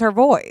thought that was her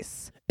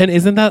voice. And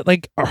isn't that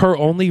like her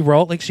only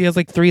role? Like she has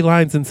like 3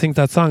 lines and sings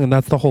that song, and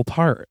that's the whole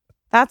part.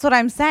 That's what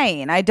I'm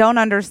saying. I don't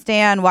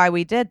understand why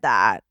we did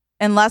that.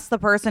 Unless the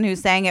person who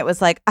sang it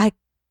was like, I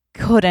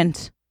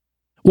couldn't.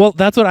 Well,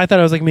 that's what I thought.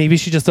 I was like, maybe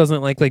she just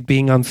doesn't like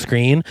being on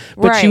screen.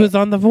 But she was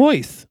on The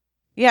Voice.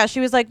 Yeah, she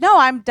was like, no,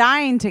 I'm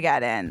dying to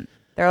get in.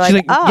 They're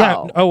like, oh.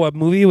 Yeah, a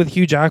movie with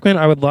Hugh Jackman,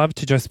 I would love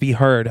to just be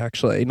heard,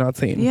 actually, not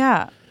seen.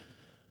 Yeah.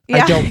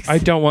 I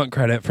don't want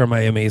credit for my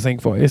amazing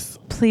voice.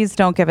 Please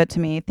don't give it to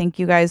me. Thank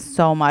you guys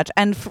so much.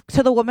 And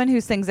to the woman who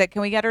sings it,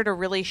 can we get her to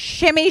really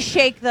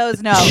shake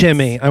those notes?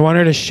 Shimmy. I want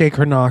her to shake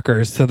her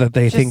knockers so that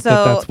they think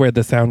that that's where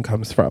the sound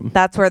comes from.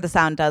 That's where the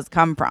sound does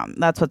come from.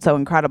 That's what's so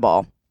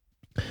incredible.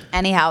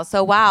 Anyhow,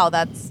 so wow,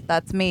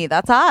 that's me.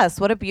 That's us.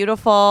 What a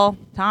beautiful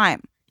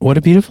time. What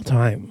a beautiful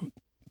time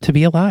to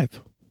be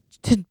alive.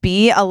 To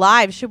be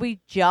alive. Should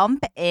we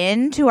jump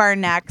into our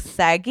next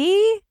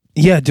seggy?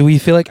 Yeah, do we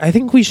feel like... I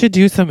think we should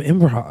do some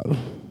improv.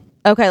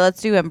 Okay,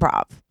 let's do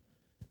improv.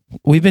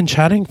 We've been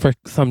chatting for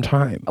some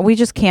time. We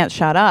just can't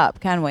shut up,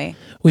 can we?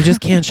 We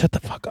just can't shut the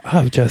fuck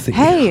up, Jesse.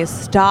 Hey,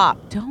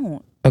 stop.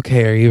 Don't.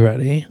 Okay, are you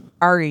ready?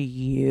 Are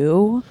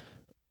you?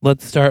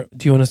 Let's start.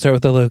 Do you want to start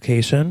with the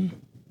location?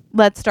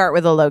 Let's start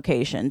with a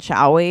location,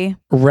 shall we?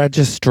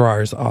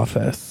 Registrar's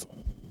office.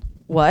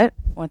 What?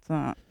 What's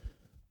that?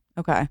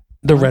 Okay.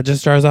 The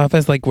registrar's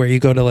office, like where you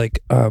go to like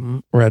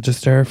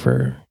register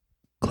for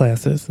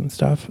classes and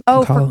stuff.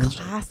 Oh, for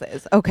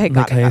classes. Okay,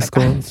 got it. Like high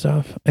school and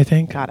stuff, I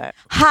think. Got it.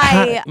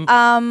 Hi.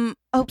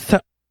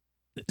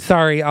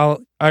 Sorry, are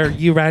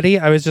you ready?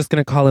 I was just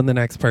gonna call in the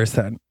next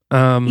person.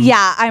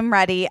 Yeah, I'm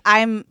ready.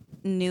 I'm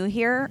new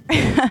here.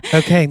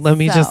 Okay, let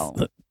me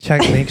just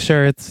check, make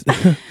sure it's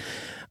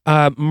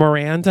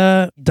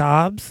Miranda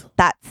Dobbs.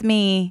 That's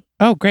me.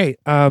 Oh, great.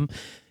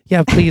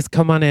 Yeah, please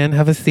come on in,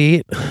 have a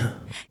seat.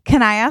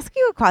 Can I ask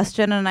you a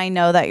question? And I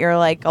know that you're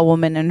like a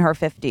woman in her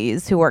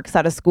 50s who works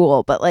at a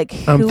school, but like,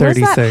 I'm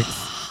 36. Was that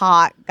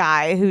hot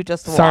guy who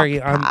just Sorry,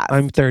 walked past?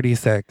 I'm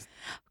 36.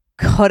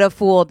 Could have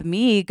fooled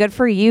me. Good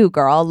for you,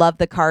 girl. Love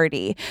the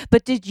Cardi.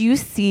 But did you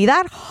see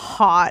that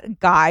hot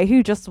guy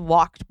who just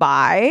walked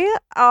by?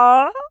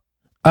 Oh.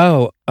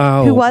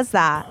 Who was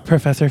that?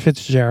 Professor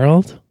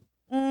Fitzgerald.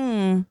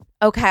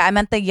 Okay, I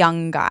meant the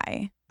young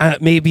guy.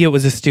 Maybe it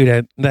was a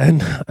student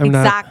then.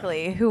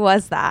 Exactly. Who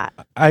was that?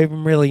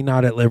 I'm really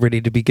not at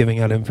liberty to be giving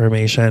out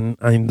information.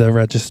 I'm the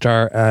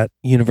registrar at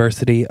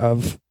University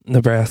of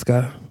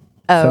Nebraska.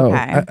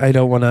 Okay. So I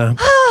don't want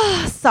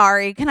to.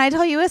 Sorry. Can I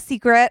tell you a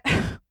secret?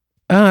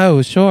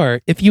 Oh, sure.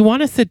 If you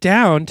want to sit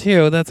down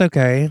too, that's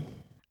okay.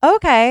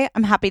 Okay.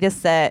 I'm happy to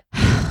sit.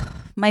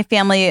 My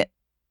family,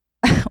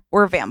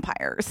 we're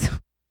vampires.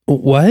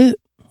 What?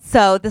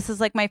 So this is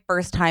like my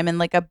first time in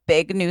like a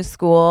big new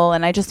school,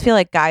 and I just feel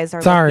like guys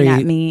are looking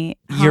at me.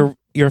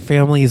 Your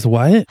family's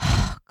what?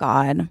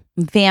 God,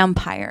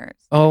 vampires.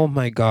 Oh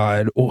my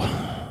God.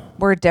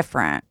 We're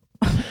different.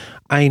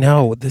 I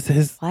know. This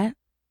is what?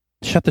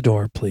 Shut the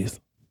door, please.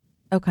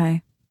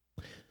 Okay.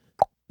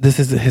 This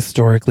is a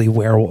historically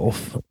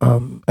werewolf.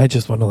 I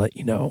just want to let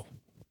you know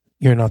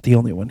you're not the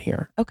only one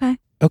here. Okay.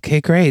 Okay,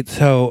 great.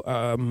 So,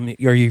 are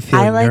you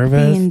feeling nervous?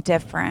 I like being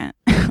different.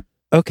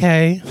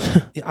 Okay.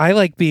 I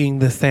like being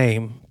the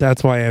same.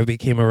 That's why I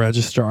became a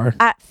registrar.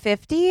 At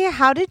 50?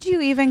 How did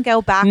you even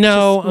go back to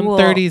school? No, I'm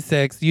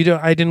 36.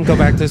 I didn't go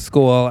back to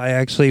school. I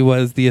actually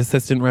was the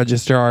assistant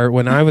registrar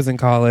when I was in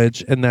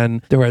college, and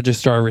then the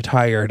registrar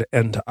retired,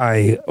 and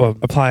I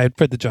applied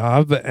for the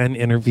job and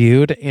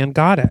interviewed and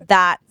got it.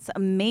 That's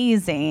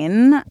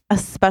amazing,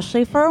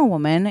 especially for a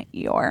woman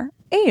your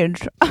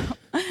age.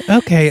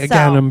 Okay,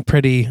 again,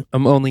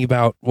 I'm only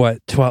about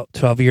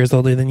 12 years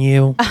older than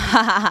you.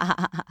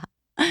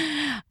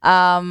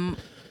 How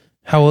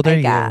old are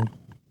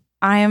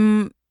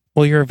you?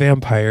 Well, you're a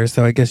vampire,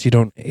 so I guess you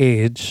don't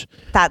age.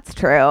 That's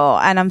true.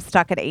 And I'm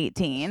stuck at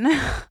 18.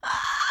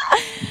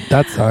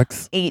 That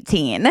sucks.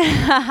 18.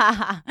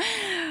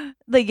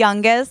 The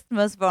youngest,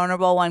 most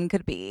vulnerable one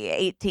could be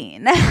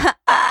 18.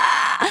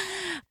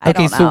 I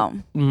don't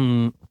know.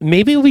 So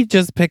maybe we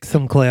just pick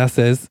some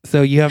classes.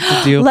 So you have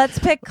to do. Let's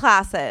pick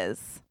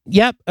classes.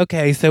 Yep.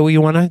 Okay. So we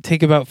want to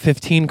take about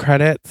 15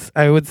 credits,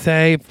 I would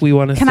say, if we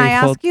want to. Can I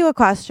ask you a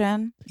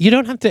question? You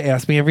don't have to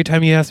ask me every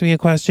time you ask me a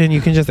question. You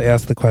can just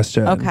ask the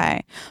question.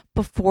 Okay.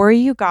 Before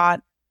you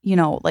got,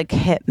 like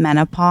hit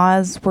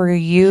menopause, were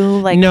you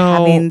like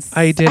No, having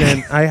I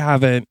didn't. I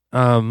haven't.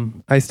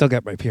 I still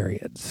get my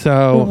period.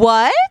 So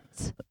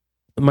what?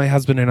 My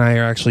husband and I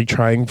are actually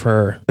trying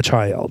for a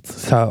child.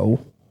 So.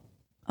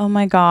 Oh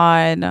my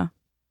God.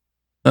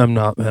 I'm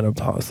not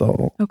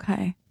menopausal.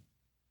 Okay.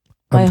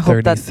 I'm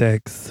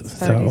 36. So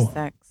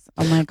 36.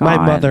 Oh my God.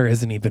 my mother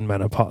isn't even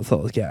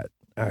menopausal yet,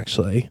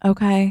 actually.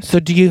 Okay. So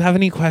do you have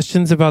any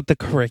questions about the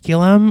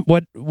curriculum?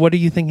 What are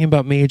you thinking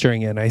about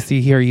majoring in? I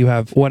see here you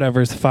have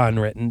whatever's fun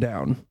written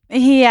down.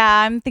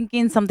 Yeah, I'm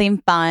thinking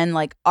something fun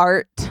like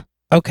art.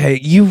 Okay,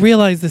 you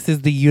realize this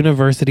is the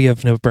University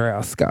of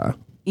Nebraska.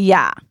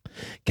 Yeah.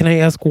 Can I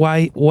ask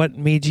what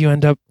made you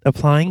end up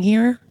applying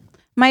here?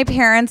 My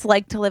parents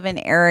like to live in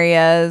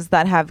areas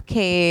that have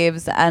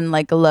caves and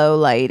like low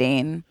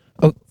lighting.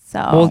 Oh,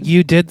 so well,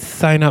 you did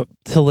sign up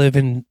to live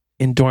in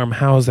dorm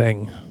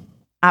housing.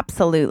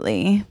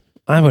 Absolutely.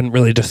 I wouldn't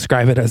really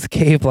describe it as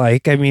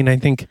cave-like. I mean, I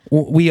think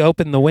we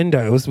opened the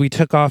windows, we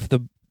took off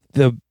the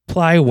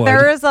plywood.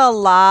 There's a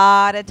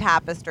lot of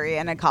tapestry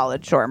in a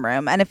college dorm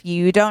room. And if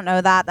you don't know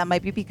that, that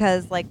might be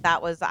because like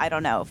that was, I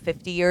don't know,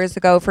 50 years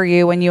ago for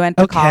you when you went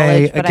to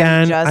college. But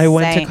again, I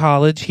went to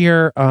college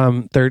here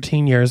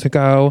 13 years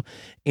ago,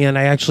 and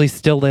I actually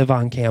still live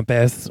on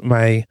campus.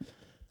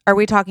 Are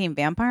we talking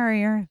vampire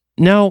here?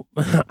 No,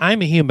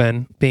 I'm a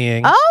human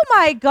being. Oh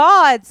my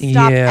God.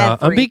 Stop yeah,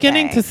 everything. I'm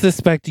beginning to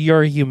suspect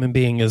you're a human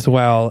being as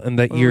well, and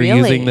that you're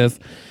using this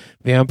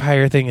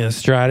vampire thing as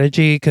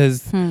strategy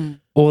because...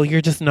 Well,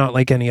 you're just not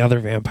like any other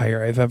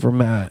vampire I've ever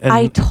met. And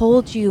I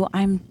told you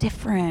I'm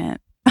different.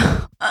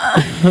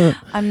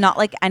 I'm not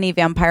like any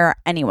vampire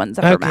anyone's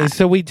ever met. Okay,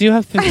 so we do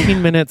have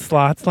 15-minute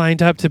slots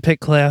lined up to pick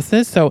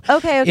classes. So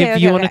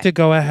if you wanted to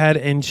go ahead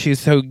and choose,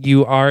 so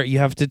you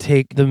have to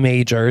take the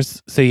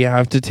majors. So you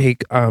have to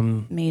take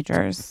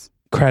majors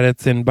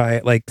credits in by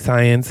like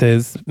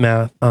sciences,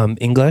 math,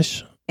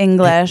 English,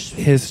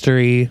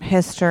 history,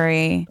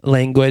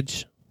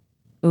 language.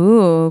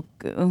 Ooh.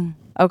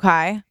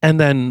 Okay. And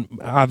then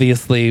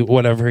obviously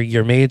whatever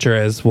your major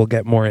is will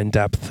get more in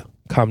depth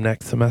come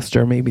next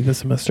semester, maybe the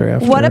semester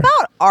after. What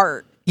about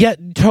art? Yeah,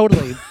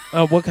 totally.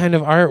 What kind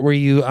of art were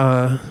you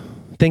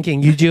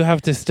thinking? You do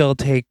have to still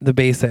take the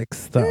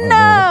basics though.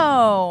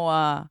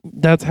 No.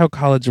 That's how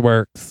college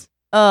works.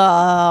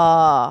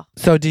 So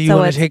do you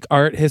want to take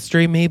art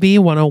history maybe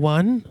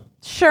 101?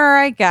 Sure,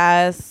 I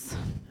guess.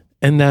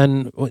 And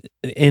then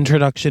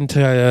introduction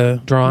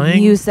to drawing?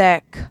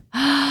 Music.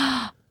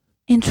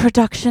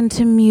 Introduction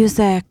to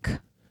music.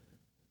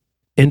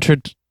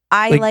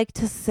 I like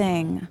to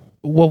sing.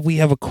 Well, we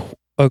have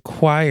a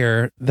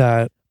choir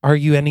that... Are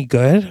you any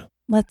good?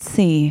 Let's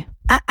see.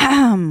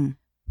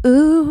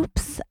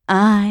 Oops,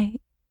 I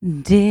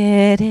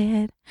did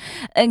it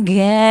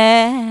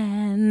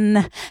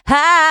again.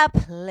 I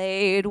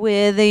played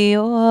with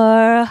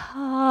your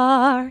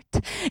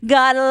heart.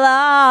 Got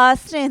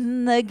lost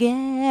in the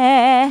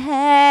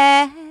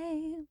game.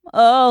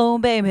 Oh,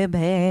 baby,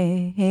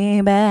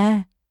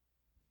 baby.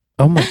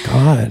 Oh my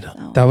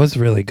God. That was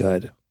really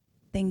good.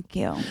 Thank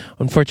you.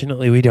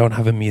 Unfortunately, we don't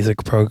have a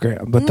music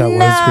program, but that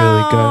was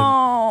really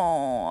good.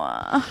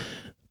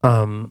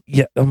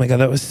 Yeah. Oh my God.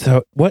 That was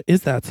so... What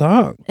is that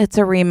song? It's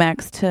a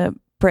remix to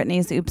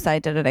Britney's Oops, I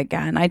Did It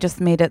Again. I just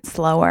made it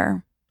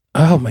slower.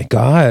 Oh my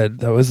God.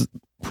 That was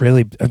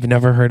really... I've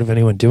never heard of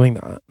anyone doing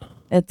that.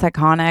 It's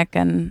iconic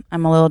and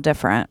I'm a little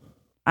different.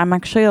 I'm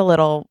actually a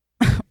little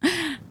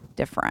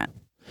different.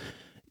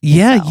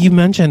 Yeah, you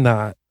mentioned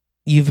that.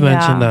 You've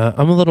mentioned that.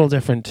 I'm a little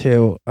different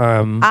too.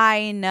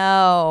 I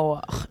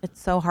know.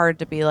 It's so hard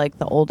to be like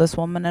the oldest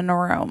woman in a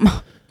room.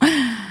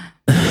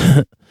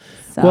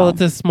 Well,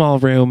 it's a small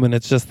room and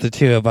it's just the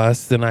two of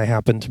us, and I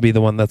happen to be the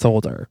one that's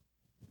older.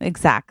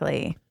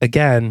 Exactly.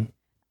 Again.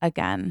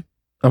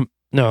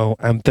 No,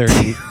 I'm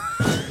 30.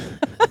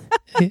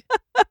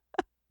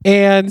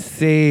 And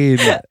scene.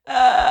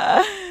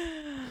 That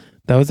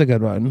was a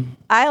good one.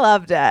 I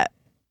loved it.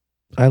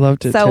 I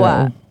loved it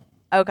too.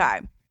 Okay.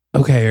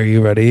 Okay, are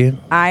you ready?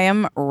 I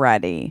am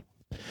ready.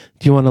 Do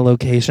you want a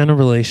location, a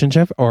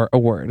relationship, or a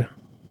word?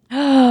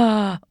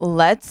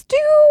 Let's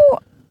do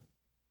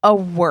a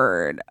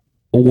word.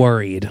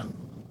 Worried.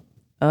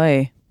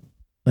 Oy.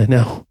 I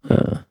know.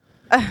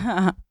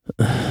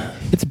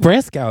 It's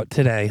brisk out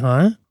today,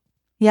 huh?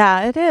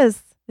 Yeah, it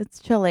is. It's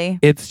chilly.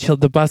 It's chill.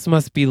 The bus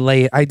must be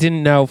late. I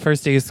didn't know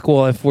first day of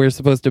school if we're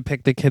supposed to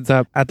pick the kids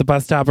up at the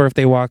bus stop or if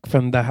they walk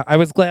from the... I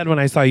was glad when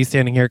I saw you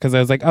standing here because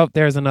I was like, oh,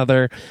 there's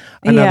another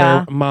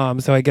mom.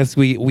 So I guess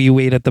we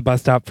wait at the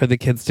bus stop for the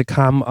kids to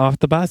come off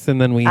the bus,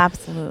 and then we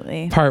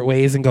part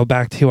ways and go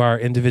back to our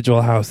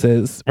individual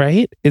houses,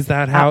 right? Is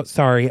that how...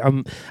 Sorry.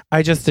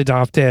 I just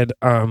adopted...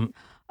 I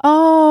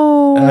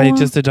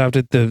just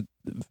adopted the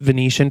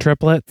Venetian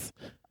triplets.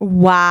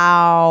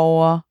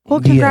 Wow. Well,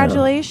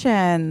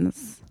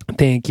 congratulations.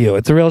 Thank you.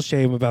 It's a real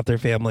shame about their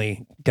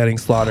family getting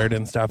slaughtered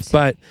and stuff,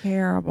 but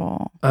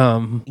terrible.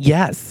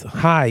 Yes.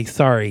 Hi.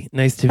 Sorry.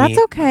 Nice to meet. That's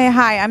okay.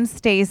 Hi, I'm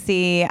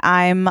Stacy.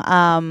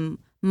 I'm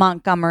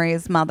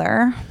Montgomery's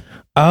mother.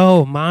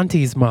 Oh,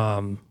 Monty's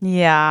mom.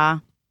 Yeah.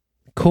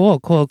 Cool.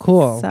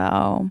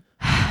 So,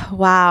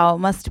 wow,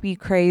 must be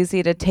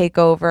crazy to take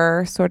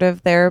over sort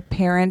of their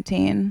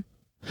parenting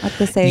at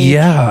this age.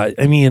 Yeah,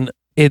 I mean,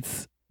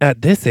 it's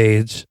at this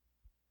age.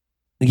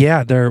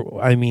 Yeah,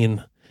 I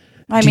know.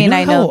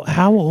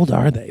 How old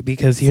are they?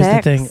 Because here's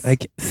the thing.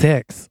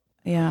 6.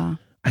 Yeah.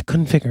 I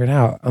couldn't figure it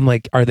out. I'm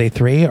like, are they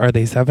 3? Are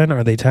they 7?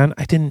 Are they 10?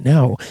 I didn't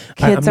know.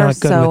 Kids I'm are not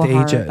good so with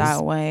hard ages.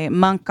 that way.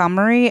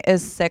 Montgomery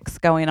is 6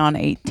 going on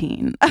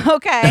 18.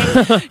 Okay.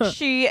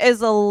 She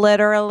is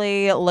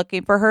literally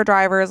looking for her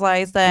driver's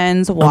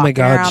license, walking oh my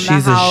God, around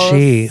she's the house. a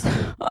she.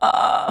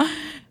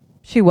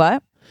 She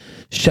what?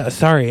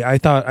 Sorry, I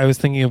thought I was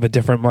thinking of a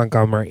different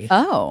Montgomery.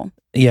 Oh.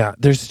 Yeah,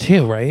 there's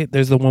 2, right?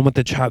 There's the one with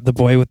the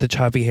boy with the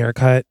choppy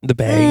haircut, the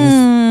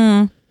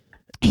bangs.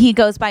 He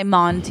goes by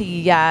Monty.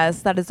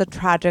 Yes, that is a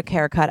tragic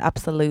haircut.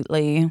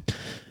 Absolutely.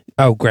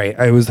 Oh, great.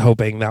 I was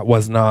hoping that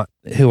was not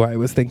who I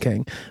was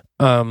thinking.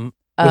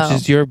 Which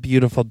is your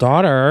beautiful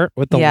daughter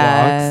with the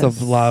locks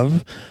of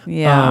love.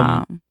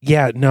 Yeah.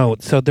 Yeah, no.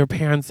 So their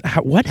parents,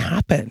 what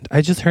happened?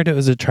 I just heard it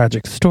was a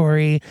tragic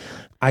story.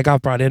 I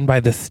got brought in by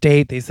the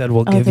state. They said,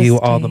 we'll give you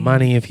all the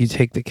money if you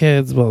take the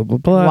kids, blah, blah,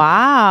 blah.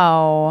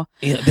 Wow.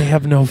 Yeah, they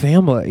have no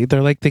family.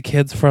 They're like the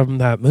kids from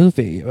that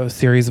movie, A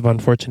Series of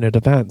Unfortunate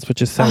Events,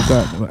 which is so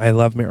good. I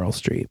love Meryl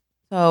Streep.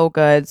 So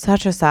good.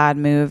 Such a sad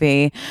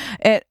movie.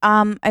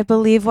 I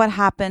believe what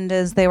happened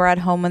is they were at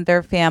home with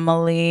their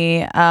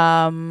family.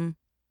 The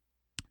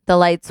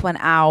lights went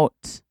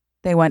out.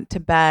 They went to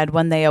bed.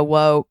 When they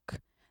awoke,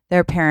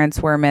 their parents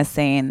were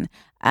missing.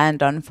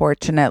 And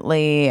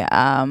unfortunately,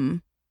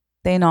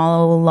 they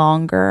no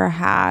longer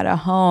had a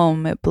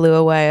home. It blew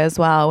away as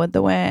well with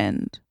the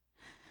wind.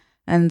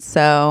 And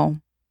so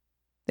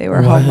they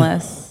were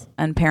homeless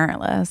and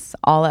parentless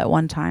all at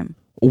one time.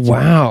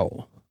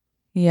 Wow.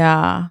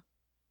 Yeah.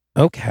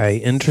 Okay,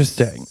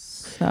 interesting.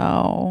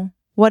 So,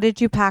 what did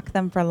you pack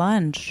them for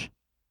lunch?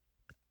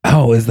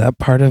 Oh, is that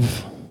part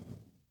of...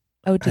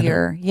 Oh,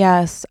 dear.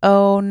 Yes.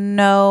 Oh,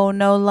 no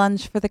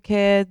lunch for the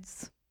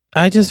kids.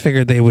 I just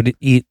figured they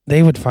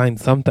would find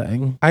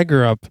something. I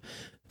grew up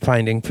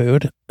finding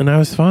food and I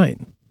was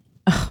fine.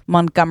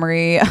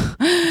 Montgomery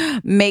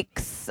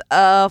makes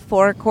a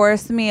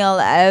 4-course meal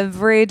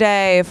every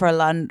day for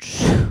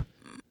lunch.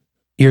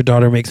 Your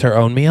daughter makes her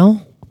own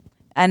meal?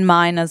 And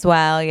mine as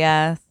well,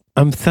 yes.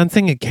 I'm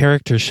sensing a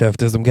character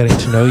shift as I'm getting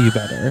to know you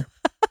better.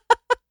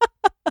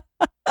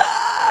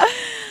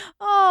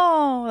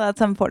 Oh,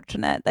 that's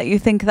unfortunate that you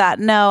think that.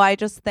 No, I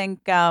just think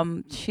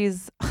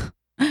she's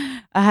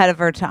ahead of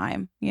her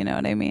time. You know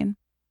what I mean?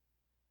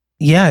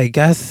 Yeah, I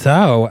guess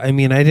so. I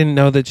mean, I didn't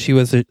know that she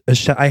was a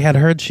chef. I had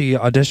heard she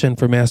auditioned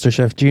for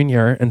MasterChef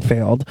Junior and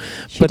failed.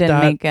 She didn't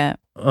make it.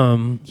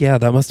 Yeah,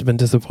 that must have been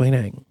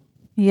disappointing.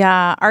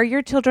 Yeah. Are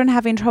your children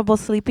having trouble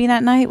sleeping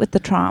at night with the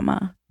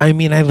trauma? I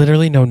mean, I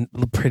literally know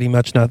pretty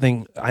much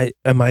nothing.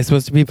 Am I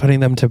supposed to be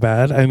putting them to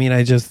bed? I mean,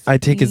 I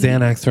take a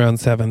Xanax around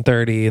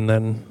 7:30 and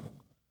then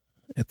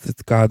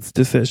it's God's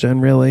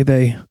decision,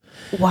 really.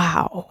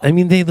 Wow. I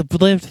mean, they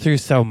lived through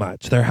so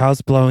much. Their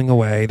house blowing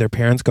away, their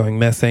parents going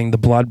missing, the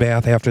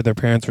bloodbath after their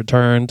parents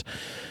returned.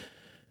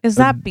 Is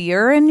that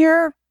beer in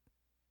your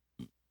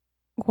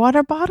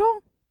water bottle?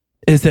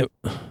 Is it?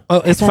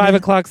 Oh, it's 5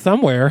 o'clock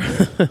somewhere.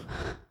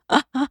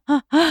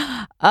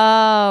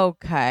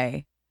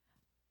 Okay.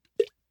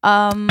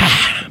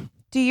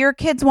 Do your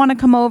kids want to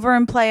come over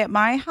and play at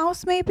my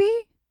house maybe?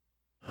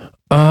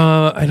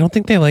 I don't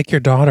think they like your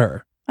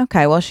daughter.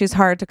 Okay, well, she's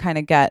hard to kind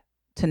of get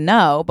to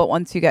know, but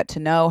once you get to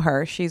know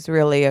her, she's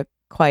really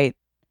quite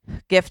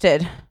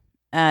gifted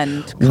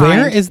and kind.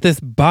 Where is this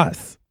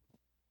bus?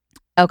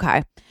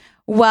 Okay.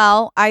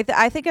 Well, I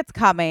think it's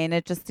coming.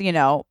 It just,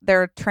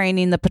 they're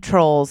training the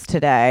patrols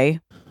today.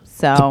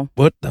 So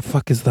what the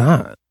fuck is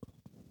that?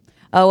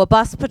 Oh, a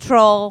bus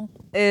patrol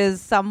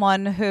is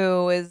someone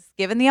who is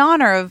given the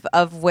honor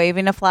of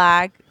waving a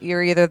flag.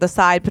 You're either the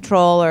side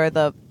patrol or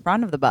the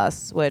front of the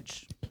bus,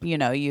 which,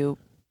 you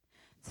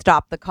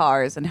stop the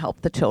cars and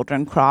help the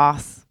children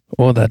cross.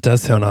 Well, that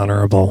does sound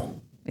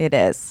honorable. It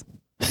is.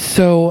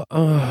 So,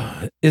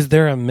 is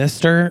there a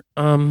Mr.?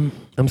 I'm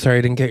sorry,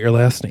 I didn't get your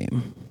last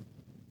name.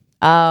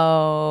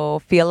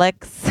 Oh,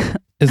 Felix.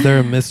 Is there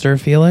a Mr.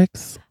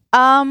 Felix?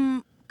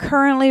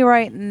 Currently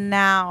right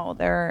now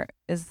there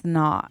is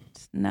not.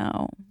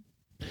 No.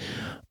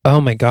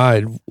 Oh my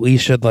God, we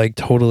should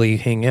totally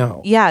hang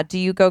out. Yeah, do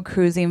you go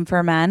cruising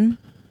for men?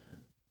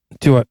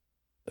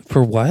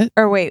 For what?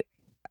 Or wait,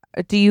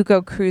 do you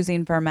go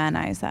cruising for men,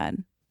 I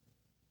said.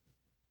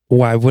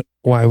 Why would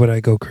I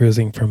go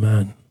cruising for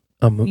men?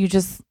 I'm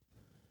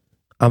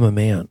a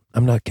man.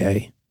 I'm not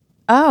gay.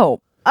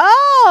 Oh.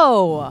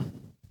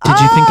 Did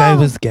you think I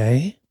was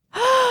gay?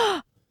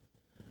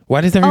 Why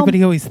does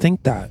everybody always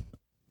think that?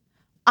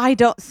 I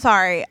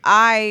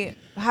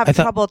have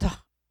trouble.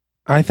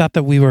 I thought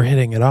that we were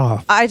hitting it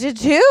off. I did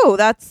too.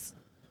 That's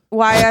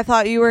why I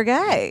thought you were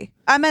gay.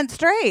 I meant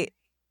straight.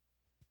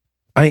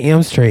 I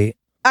am straight.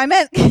 I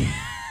meant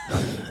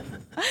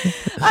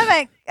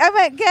I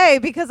meant gay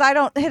because I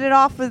don't hit it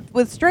off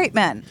with straight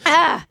men.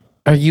 Ah.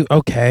 Are you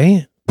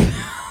okay?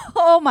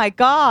 Oh my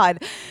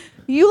God.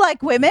 You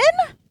like women?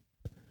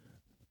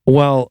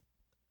 Well,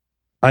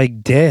 I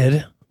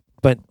did,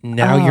 but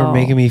now you're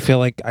making me feel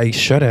like I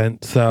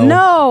shouldn't. So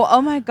no.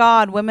 Oh my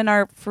God. Women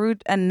are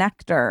fruit and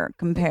nectar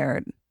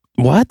compared.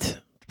 What?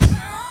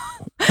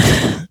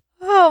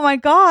 Oh my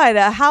God.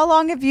 How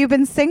long have you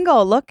been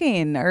single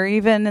looking or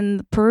even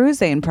in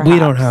perusing perhaps? We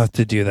don't have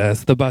to do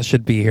this. The bus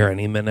should be here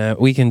any minute.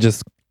 We can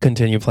just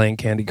continue playing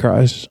Candy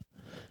Crush.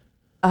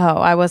 Oh,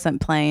 I wasn't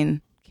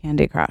playing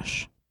Candy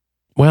Crush.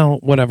 Well,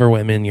 whatever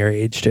women your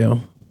age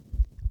do.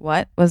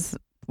 What?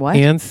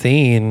 And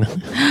scene.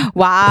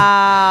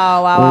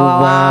 Wow.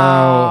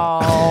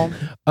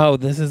 Oh,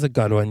 this is a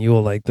good one. You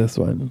will like this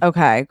one.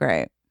 Okay,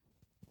 great.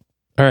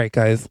 All right,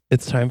 guys.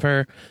 It's time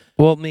for...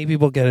 Well, maybe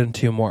we'll get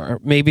into more.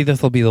 Maybe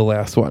this will be the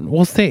last one.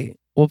 We'll see.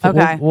 We'll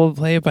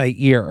play it by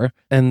ear.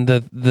 And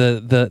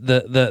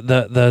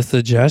the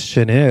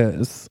suggestion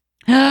is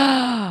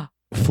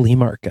flea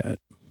market.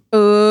 Ooh.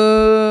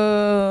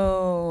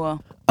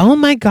 Oh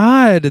my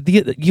God.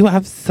 You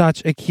have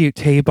such a cute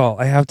table.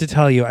 I have to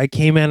tell you. I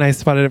came in, I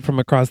spotted it from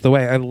across the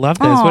way. I love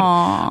this. What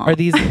are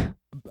these?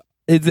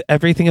 Is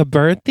everything a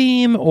bird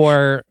theme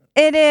or?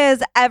 It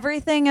is.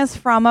 Everything is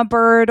from a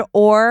bird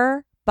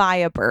or by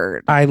a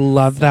bird. I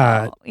love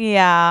that.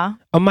 Yeah.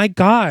 Oh my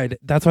God.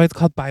 That's why it's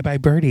called Bye Bye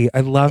Birdie. I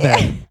love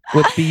it.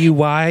 With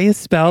B-U-Y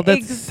spelled.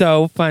 That's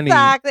so funny.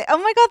 Exactly. Oh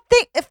my God.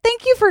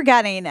 Thank you for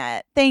getting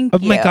it. Thank you.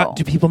 Oh my God.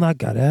 Do people not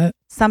get it?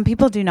 Some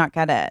people do not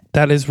get it.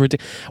 That is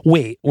ridiculous.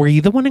 Wait, were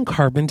you the one in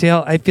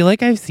Carbondale? I feel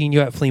like I've seen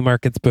you at flea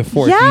markets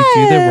before. Yes. Do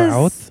you do the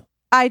routes?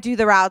 I do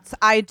the routes.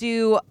 I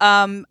do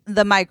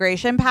the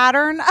migration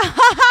pattern.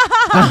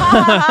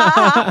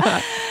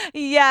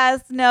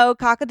 Yes, no,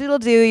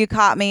 cock-a-doodle-doo, you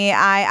caught me.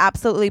 I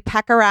absolutely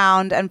peck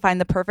around and find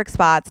the perfect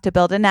spots to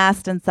build a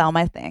nest and sell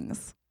my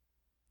things.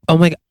 Oh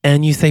my God.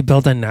 And you say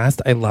build a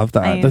nest? I love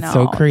that. That's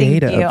so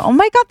creative. Thank you. Oh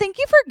my God, thank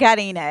you for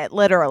getting it,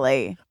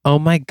 literally. Oh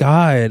my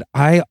God.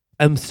 I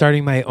am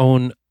starting my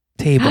own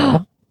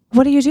table.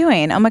 What are you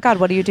doing? Oh my God,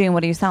 what are you doing?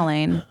 What are you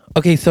selling?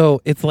 Okay,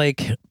 so it's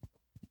like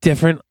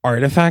different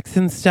artifacts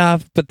and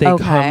stuff, but they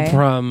come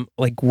from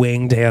like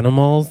winged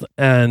animals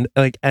and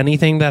like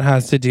anything that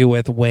has to do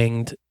with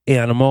winged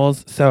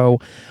animals. So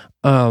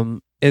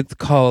it's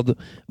called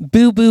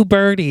Boo Boo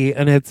Birdie,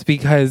 and it's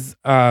because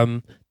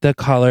the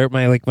color,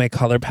 my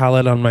color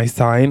palette on my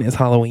sign is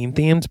Halloween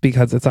themed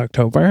because it's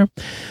October.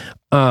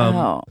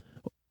 But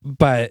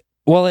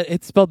well,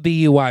 it's spelled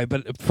B-U-Y,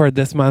 but for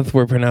this month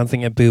we're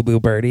pronouncing it Boo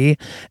Boo Birdie.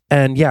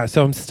 And yeah,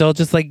 so I'm still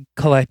just like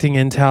collecting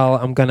intel.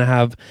 I'm gonna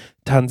have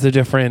tons of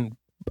different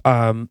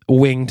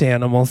winged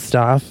animal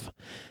stuff.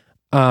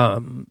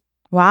 Wow,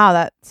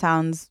 that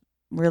sounds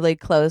really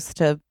close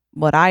to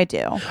what I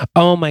do.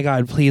 Oh my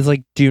God, please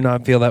do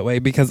not feel that way,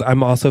 because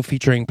I'm also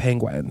featuring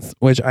penguins,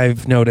 which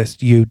I've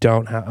noticed you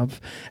don't have.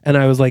 And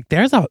I was like,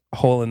 there's a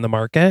hole in the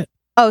market.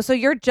 Oh, so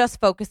you're just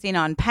focusing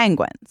on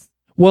penguins.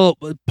 Well,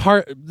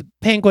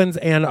 penguins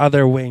and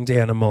other winged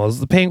animals.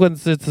 The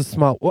penguins, it's a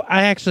small... Well,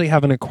 I actually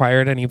haven't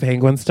acquired any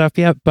penguin stuff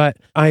yet, but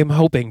I'm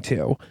hoping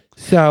to.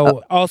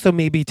 So also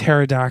maybe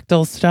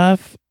pterodactyl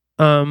stuff.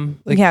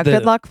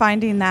 Good luck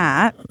finding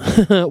that.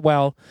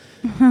 Well,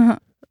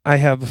 I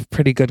have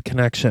pretty good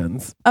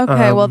connections.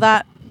 Okay, well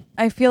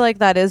I feel like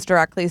that is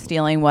directly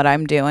stealing what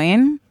I'm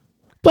doing.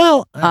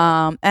 Well,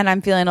 and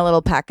I'm feeling a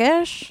little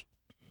peckish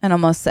and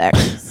almost sick.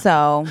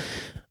 So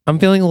I'm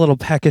feeling a little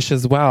peckish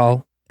as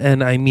well.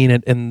 And I mean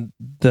it in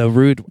the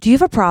rude... Do you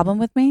have a problem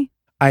with me?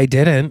 I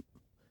didn't.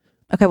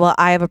 Okay, well,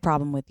 I have a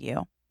problem with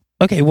you.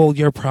 Okay, well,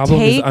 your problem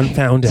is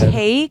unfounded.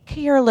 Take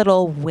your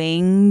little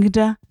winged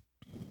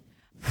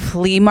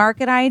flea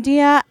market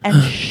idea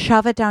and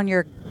shove it down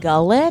your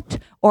gullet,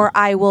 or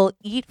I will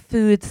eat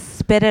food,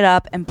 spit it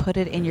up, and put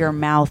it in your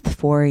mouth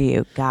for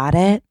you. Got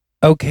it?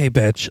 Okay,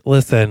 bitch.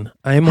 Listen,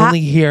 I'm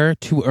only here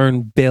to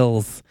earn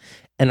bills,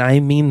 and I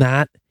mean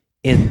that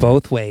in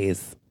both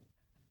ways.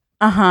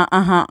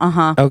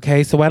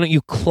 Okay, so why don't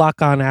you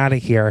cluck on out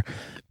of here,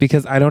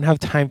 because I don't have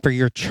time for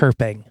your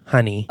chirping,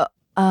 honey.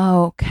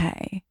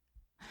 Okay.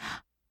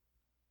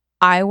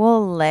 I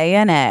will lay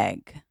an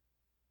egg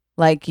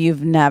like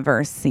you've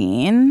never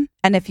seen.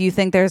 And if you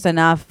think there's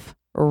enough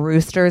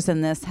roosters in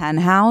this hen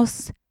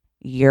house,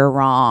 you're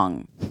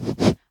wrong.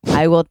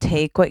 I will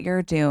take what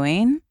you're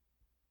doing.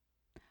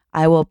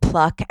 I will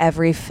pluck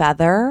every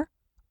feather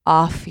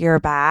off your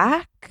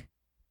back.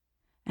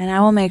 And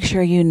I will make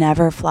sure you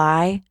never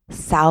fly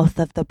south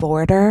of the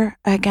border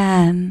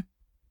again.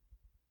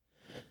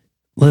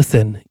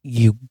 Listen,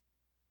 you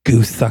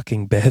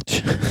goose-sucking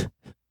bitch.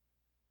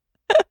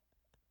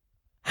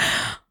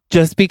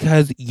 Just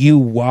because you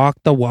walk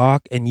the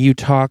walk and you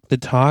talk the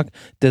talk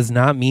does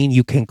not mean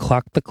you can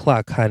cluck the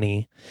cluck,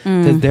 honey.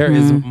 Because there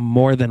is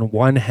more than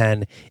one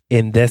hen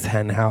in this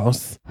hen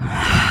house.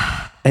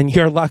 And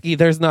you're lucky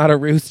there's not a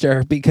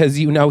rooster, because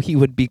you know he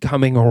would be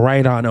coming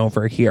right on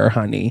over here,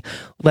 honey.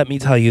 Let me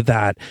tell you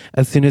that.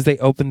 As soon as they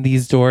open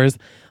these doors,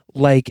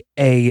 like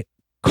a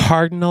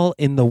cardinal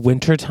in the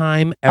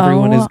wintertime,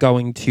 everyone is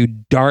going to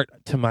dart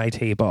to my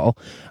table.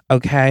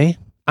 Okay?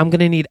 I'm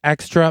going to need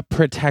extra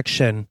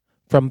protection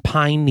from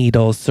pine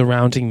needles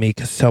surrounding me,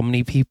 because so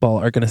many people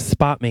are going to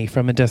spot me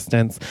from a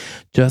distance,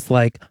 just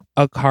like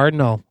a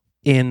cardinal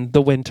in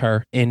the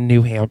winter in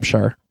New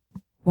Hampshire.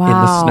 Wow. In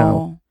the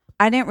snow.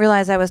 I didn't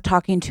realize I was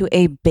talking to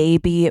a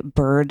baby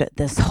bird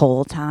this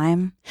whole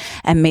time.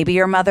 And maybe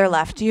your mother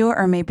left you,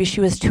 or maybe she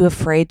was too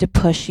afraid to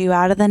push you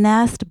out of the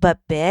nest. But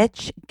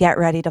bitch, get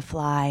ready to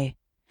fly.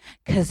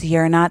 'Cause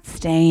you're not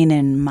staying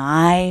in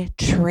my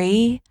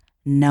tree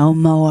no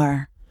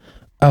more.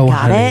 Oh,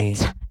 Got honey.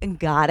 it?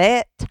 Got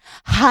it?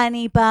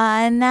 Honey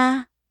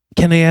bun?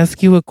 Can I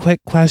ask you a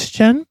quick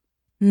question?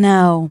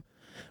 No.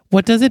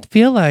 What does it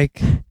feel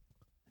like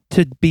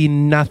to be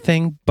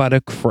nothing but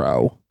a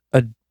crow?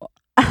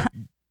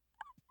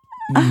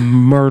 A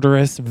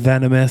murderous,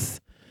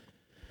 venomous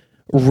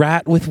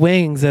rat with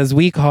wings, as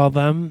we call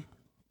them.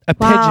 A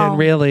pigeon,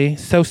 really.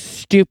 So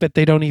stupid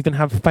they don't even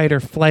have fight or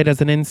flight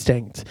as an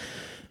instinct.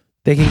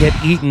 They can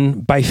get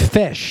eaten by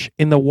fish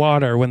in the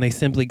water when they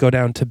simply go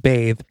down to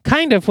bathe.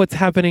 Kind of what's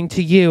happening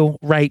to you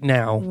right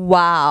now.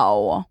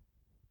 Wow.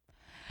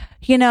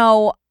 You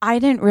know, I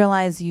didn't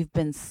realize you've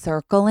been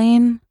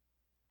circling.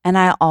 And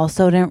I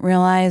also didn't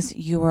realize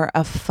you were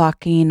a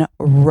fucking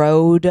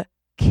road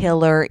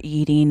killer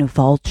eating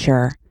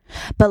vulture.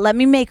 But let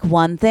me make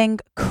one thing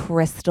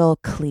crystal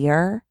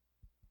clear.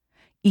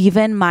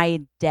 Even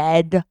my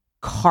dead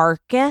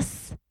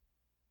carcass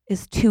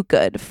is too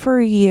good for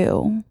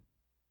you.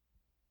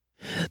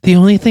 The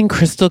only thing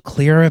crystal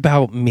clear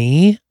about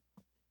me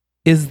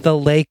is the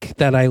lake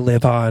that I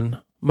live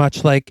on,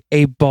 much like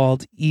a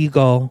bald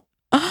eagle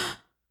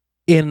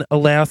in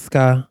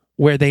Alaska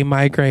where they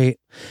migrate.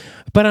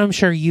 But I'm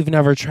sure you've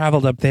never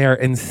traveled up there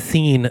and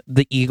seen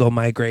the eagle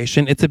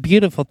migration. It's a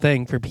beautiful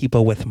thing for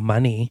people with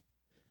money.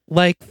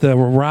 Like the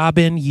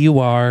robin you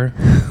are,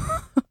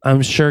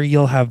 I'm sure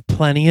you'll have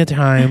plenty of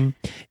time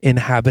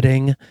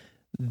inhabiting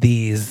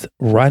these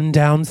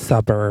rundown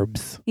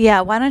suburbs.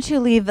 Yeah, why don't you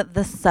leave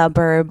the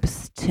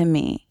suburbs to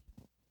me,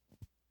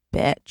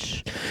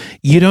 bitch?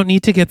 You don't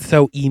need to get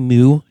so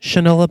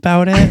emu-tional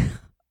about it.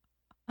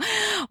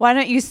 Why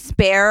don't you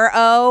spare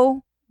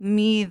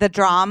me the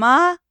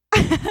drama?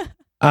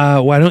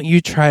 Why don't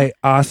you try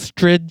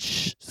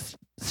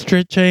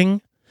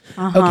ostrich-striching?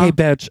 Uh-huh. Okay,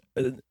 bitch.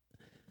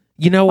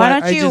 You know Why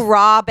what? don't you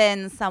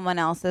robin someone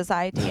else's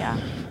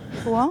idea?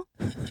 Cool?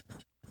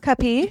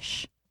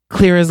 Capiche?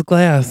 Clear as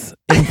glass.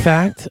 In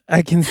fact,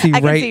 I can see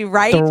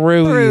right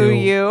through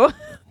you.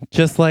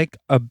 Just like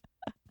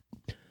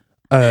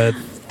a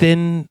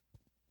thin.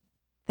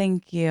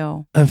 Thank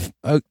you.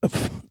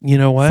 You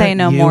know what? Say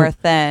no more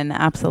thin.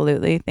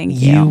 Absolutely. Thank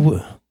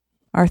you.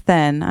 Are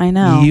thin. I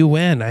know. You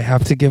win. I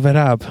have to give it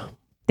up.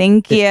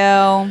 Thank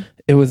you.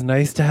 It was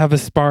nice to have a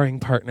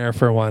sparring partner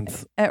for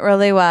once. It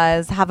really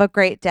was. Have a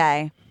great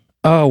day.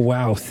 Oh,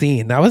 wow.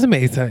 Scene. That was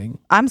amazing.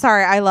 I'm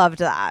sorry. I loved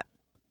that.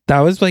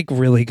 That was like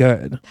really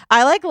good.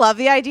 I love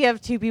the idea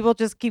of two people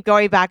just keep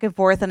going back and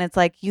forth and it's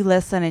like you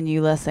listen and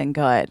you listen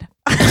good.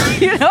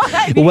 You know what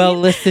I mean? Well,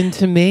 listen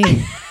to me.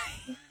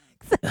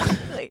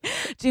 Exactly.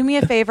 Do me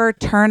a favor,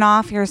 turn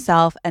off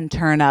yourself and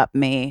turn up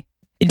me.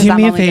 Do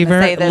me a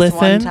favor, say this listen.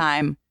 one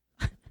time.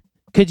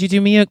 Could you do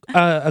me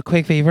a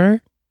quick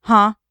favor?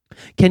 Huh?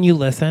 Can you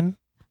listen?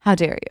 How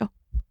dare you?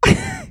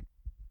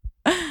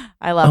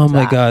 I love. Oh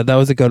my God, that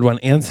was a good one,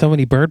 and so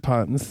many bird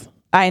puns.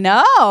 I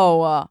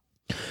know.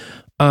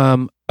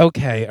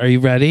 Okay, are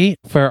you ready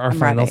for our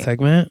final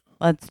segment?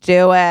 Let's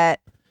do it.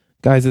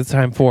 Guys, it's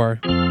time for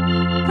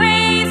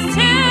Praise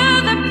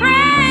to the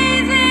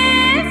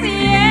praises,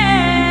 yeah.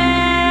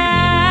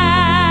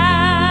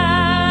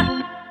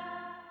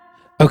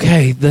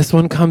 Okay, this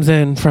one comes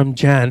in from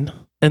Jen,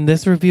 and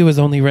this review is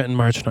only written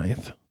March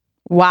 9th.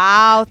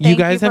 Wow. You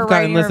guys have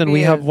gotten, listen,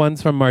 we have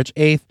ones from March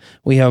 8th.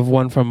 We have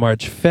one from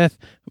March 5th,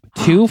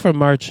 2 from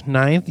March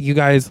 9th. You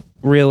guys,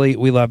 really,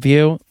 we love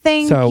you.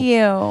 Thank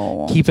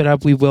you. Keep it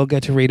up. We will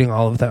get to reading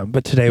all of them.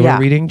 But today we're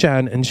reading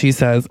Jen, and she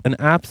says, an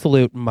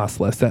absolute must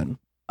listen.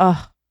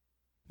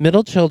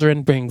 Middle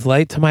children brings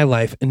light to my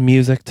life and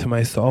music to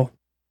my soul.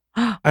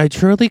 I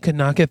truly could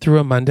not get through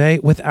a Monday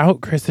without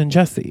Chris and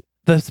Jesse.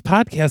 This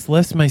podcast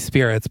lifts my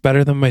spirits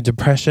better than my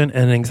depression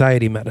and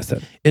anxiety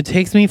medicine. It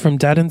takes me from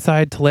dead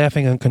inside to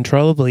laughing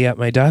uncontrollably at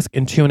my desk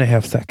in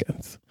 2.5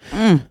 seconds.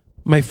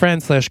 My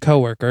friend /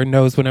 coworker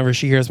knows whenever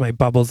she hears my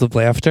bubbles of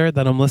laughter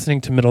that I'm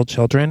listening to Middle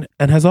Children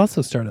and has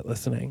also started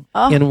listening.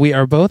 And we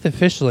are both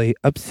officially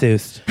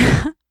obsessed.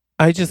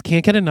 I just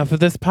can't get enough of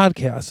this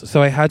podcast,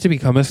 so I had to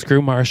become a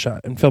Screw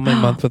Marsha and fill my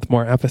month with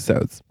more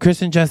episodes.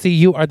 Chris and Jesse,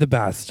 you are the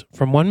best.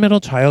 From one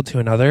middle child to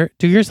another,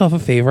 do yourself a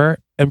favor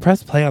and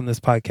press play on this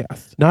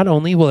podcast. Not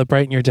only will it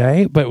brighten your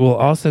day, but we'll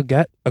also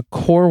get a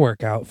core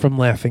workout from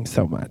laughing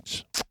so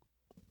much.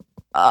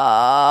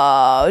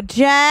 Oh,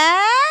 Jen.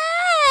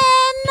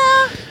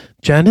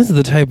 Jen is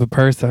the type of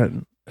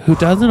person who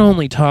doesn't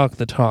only talk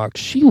the talk,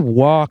 she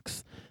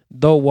walks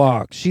the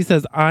walk. She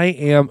says, I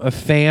am a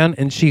fan,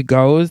 and she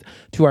goes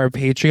to our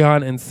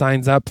Patreon and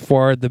signs up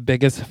for the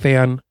biggest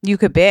fan you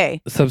could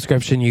be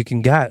subscription you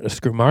can get, a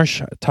Screw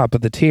Marsha, top of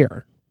the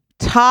tier.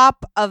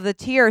 Top of the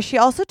tier. She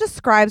also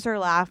describes her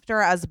laughter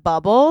as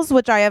bubbles,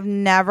 which I have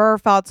never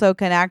felt so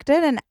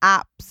connected and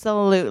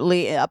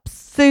absolutely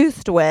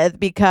obsessed with,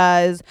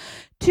 because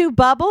to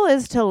bubble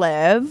is to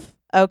live.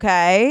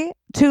 Okay.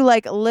 To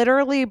like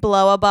literally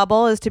blow a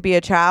bubble is to be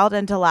a child,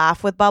 and to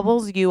laugh with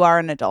bubbles, you are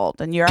an adult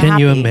and you're Can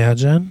happy. you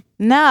imagine?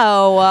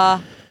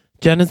 No.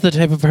 Jen is the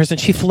type of person,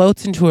 she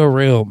floats into a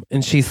room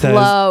and she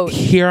says,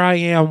 here I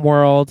am,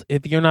 world.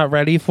 If you're not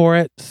ready for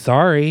it,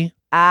 sorry.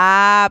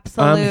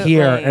 Absolutely. I'm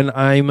here and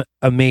I'm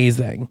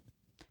amazing.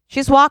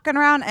 She's walking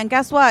around and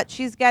guess what?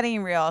 She's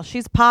getting real.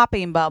 She's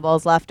popping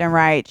bubbles left and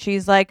right.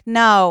 She's like,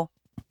 no,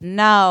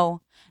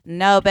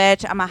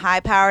 bitch. I'm a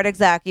high-powered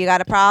exec. You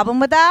got a problem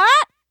with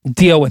that?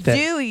 Deal with it.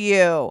 Do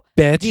you?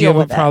 Bitch, Deal you have a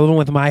with problem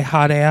with my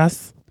hot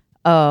ass?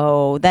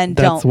 Oh, then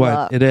That's don't what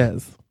look. it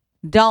is.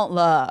 Don't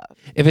look.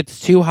 If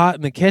it's too hot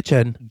in the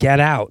kitchen, get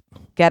out.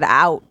 Get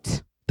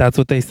out. That's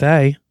what they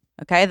say.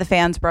 Okay, the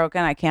fan's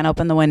broken. I can't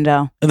open the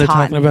window. And they're It's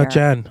hot talking in about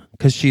here. Jen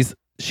because she's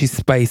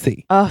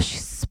spicy. Oh,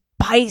 she's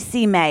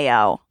spicy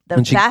mayo. The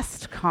And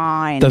best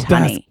kind, The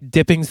honey. best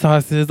dipping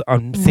sauces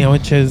on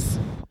sandwiches.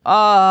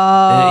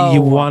 Oh.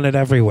 You want it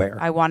everywhere.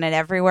 I want it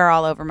everywhere,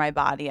 all over my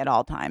body at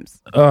all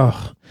times.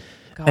 Ugh.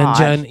 God. And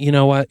Jen, you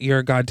know what? You're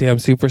a goddamn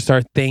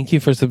superstar. Thank you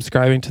for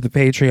subscribing to the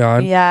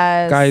Patreon.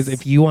 Yes. Guys,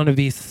 if you want to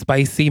be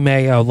spicy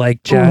mayo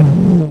like Jen,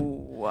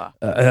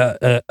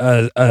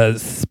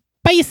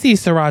 spicy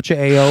sriracha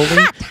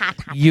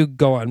aioli, you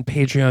go on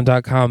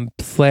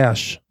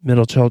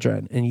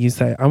patreon.com/middlechildren and you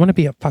say, I want to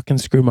be a fucking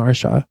Screw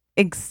Marsha.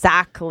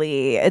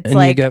 Exactly. It's And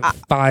like you get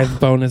 5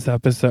 bonus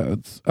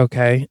episodes,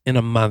 okay, in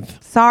a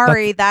month.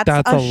 sorry, that's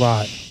a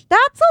lot.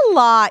 That's a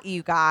lot,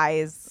 you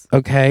guys.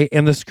 Okay,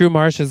 and the Screw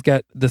Marshas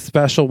get the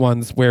special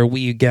ones where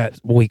we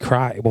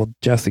cry. Well,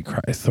 Jesse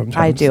cries sometimes.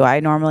 I do. I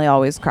normally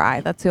always cry.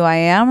 That's who I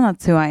am.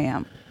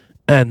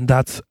 And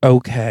that's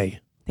okay.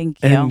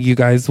 Thank you. And you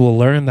guys will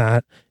learn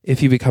that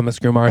if you become a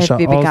Screw Marsha.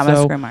 If you become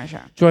also, a Screw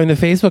Marsha. join the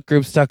Facebook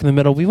group Stuck in the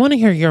Middle. We want to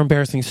hear your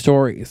embarrassing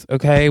stories,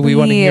 okay? We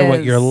want to hear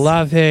what you're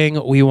loving.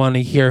 We want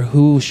to hear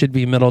who should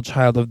be Middle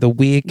Child of the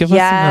Week. Give us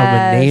some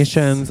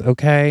nominations,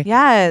 okay?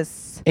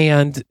 Yes.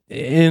 And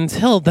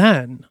until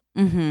then,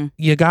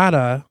 you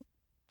gotta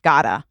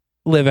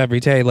live every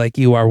day like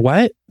you are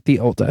what? The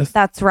oldest.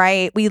 That's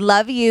right. We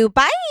love you.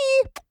 Bye.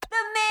 The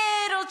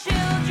Middle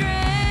Children.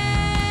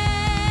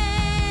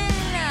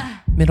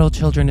 Middle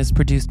Children is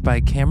produced by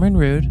Cameron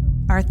Rood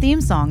Our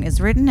theme song is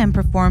written and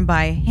performed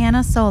by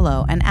Hannah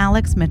Solo and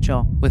Alex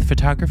Mitchell, with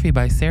photography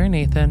by Sarah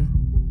Nathan.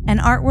 and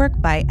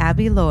artwork by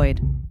Abby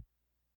Lloyd.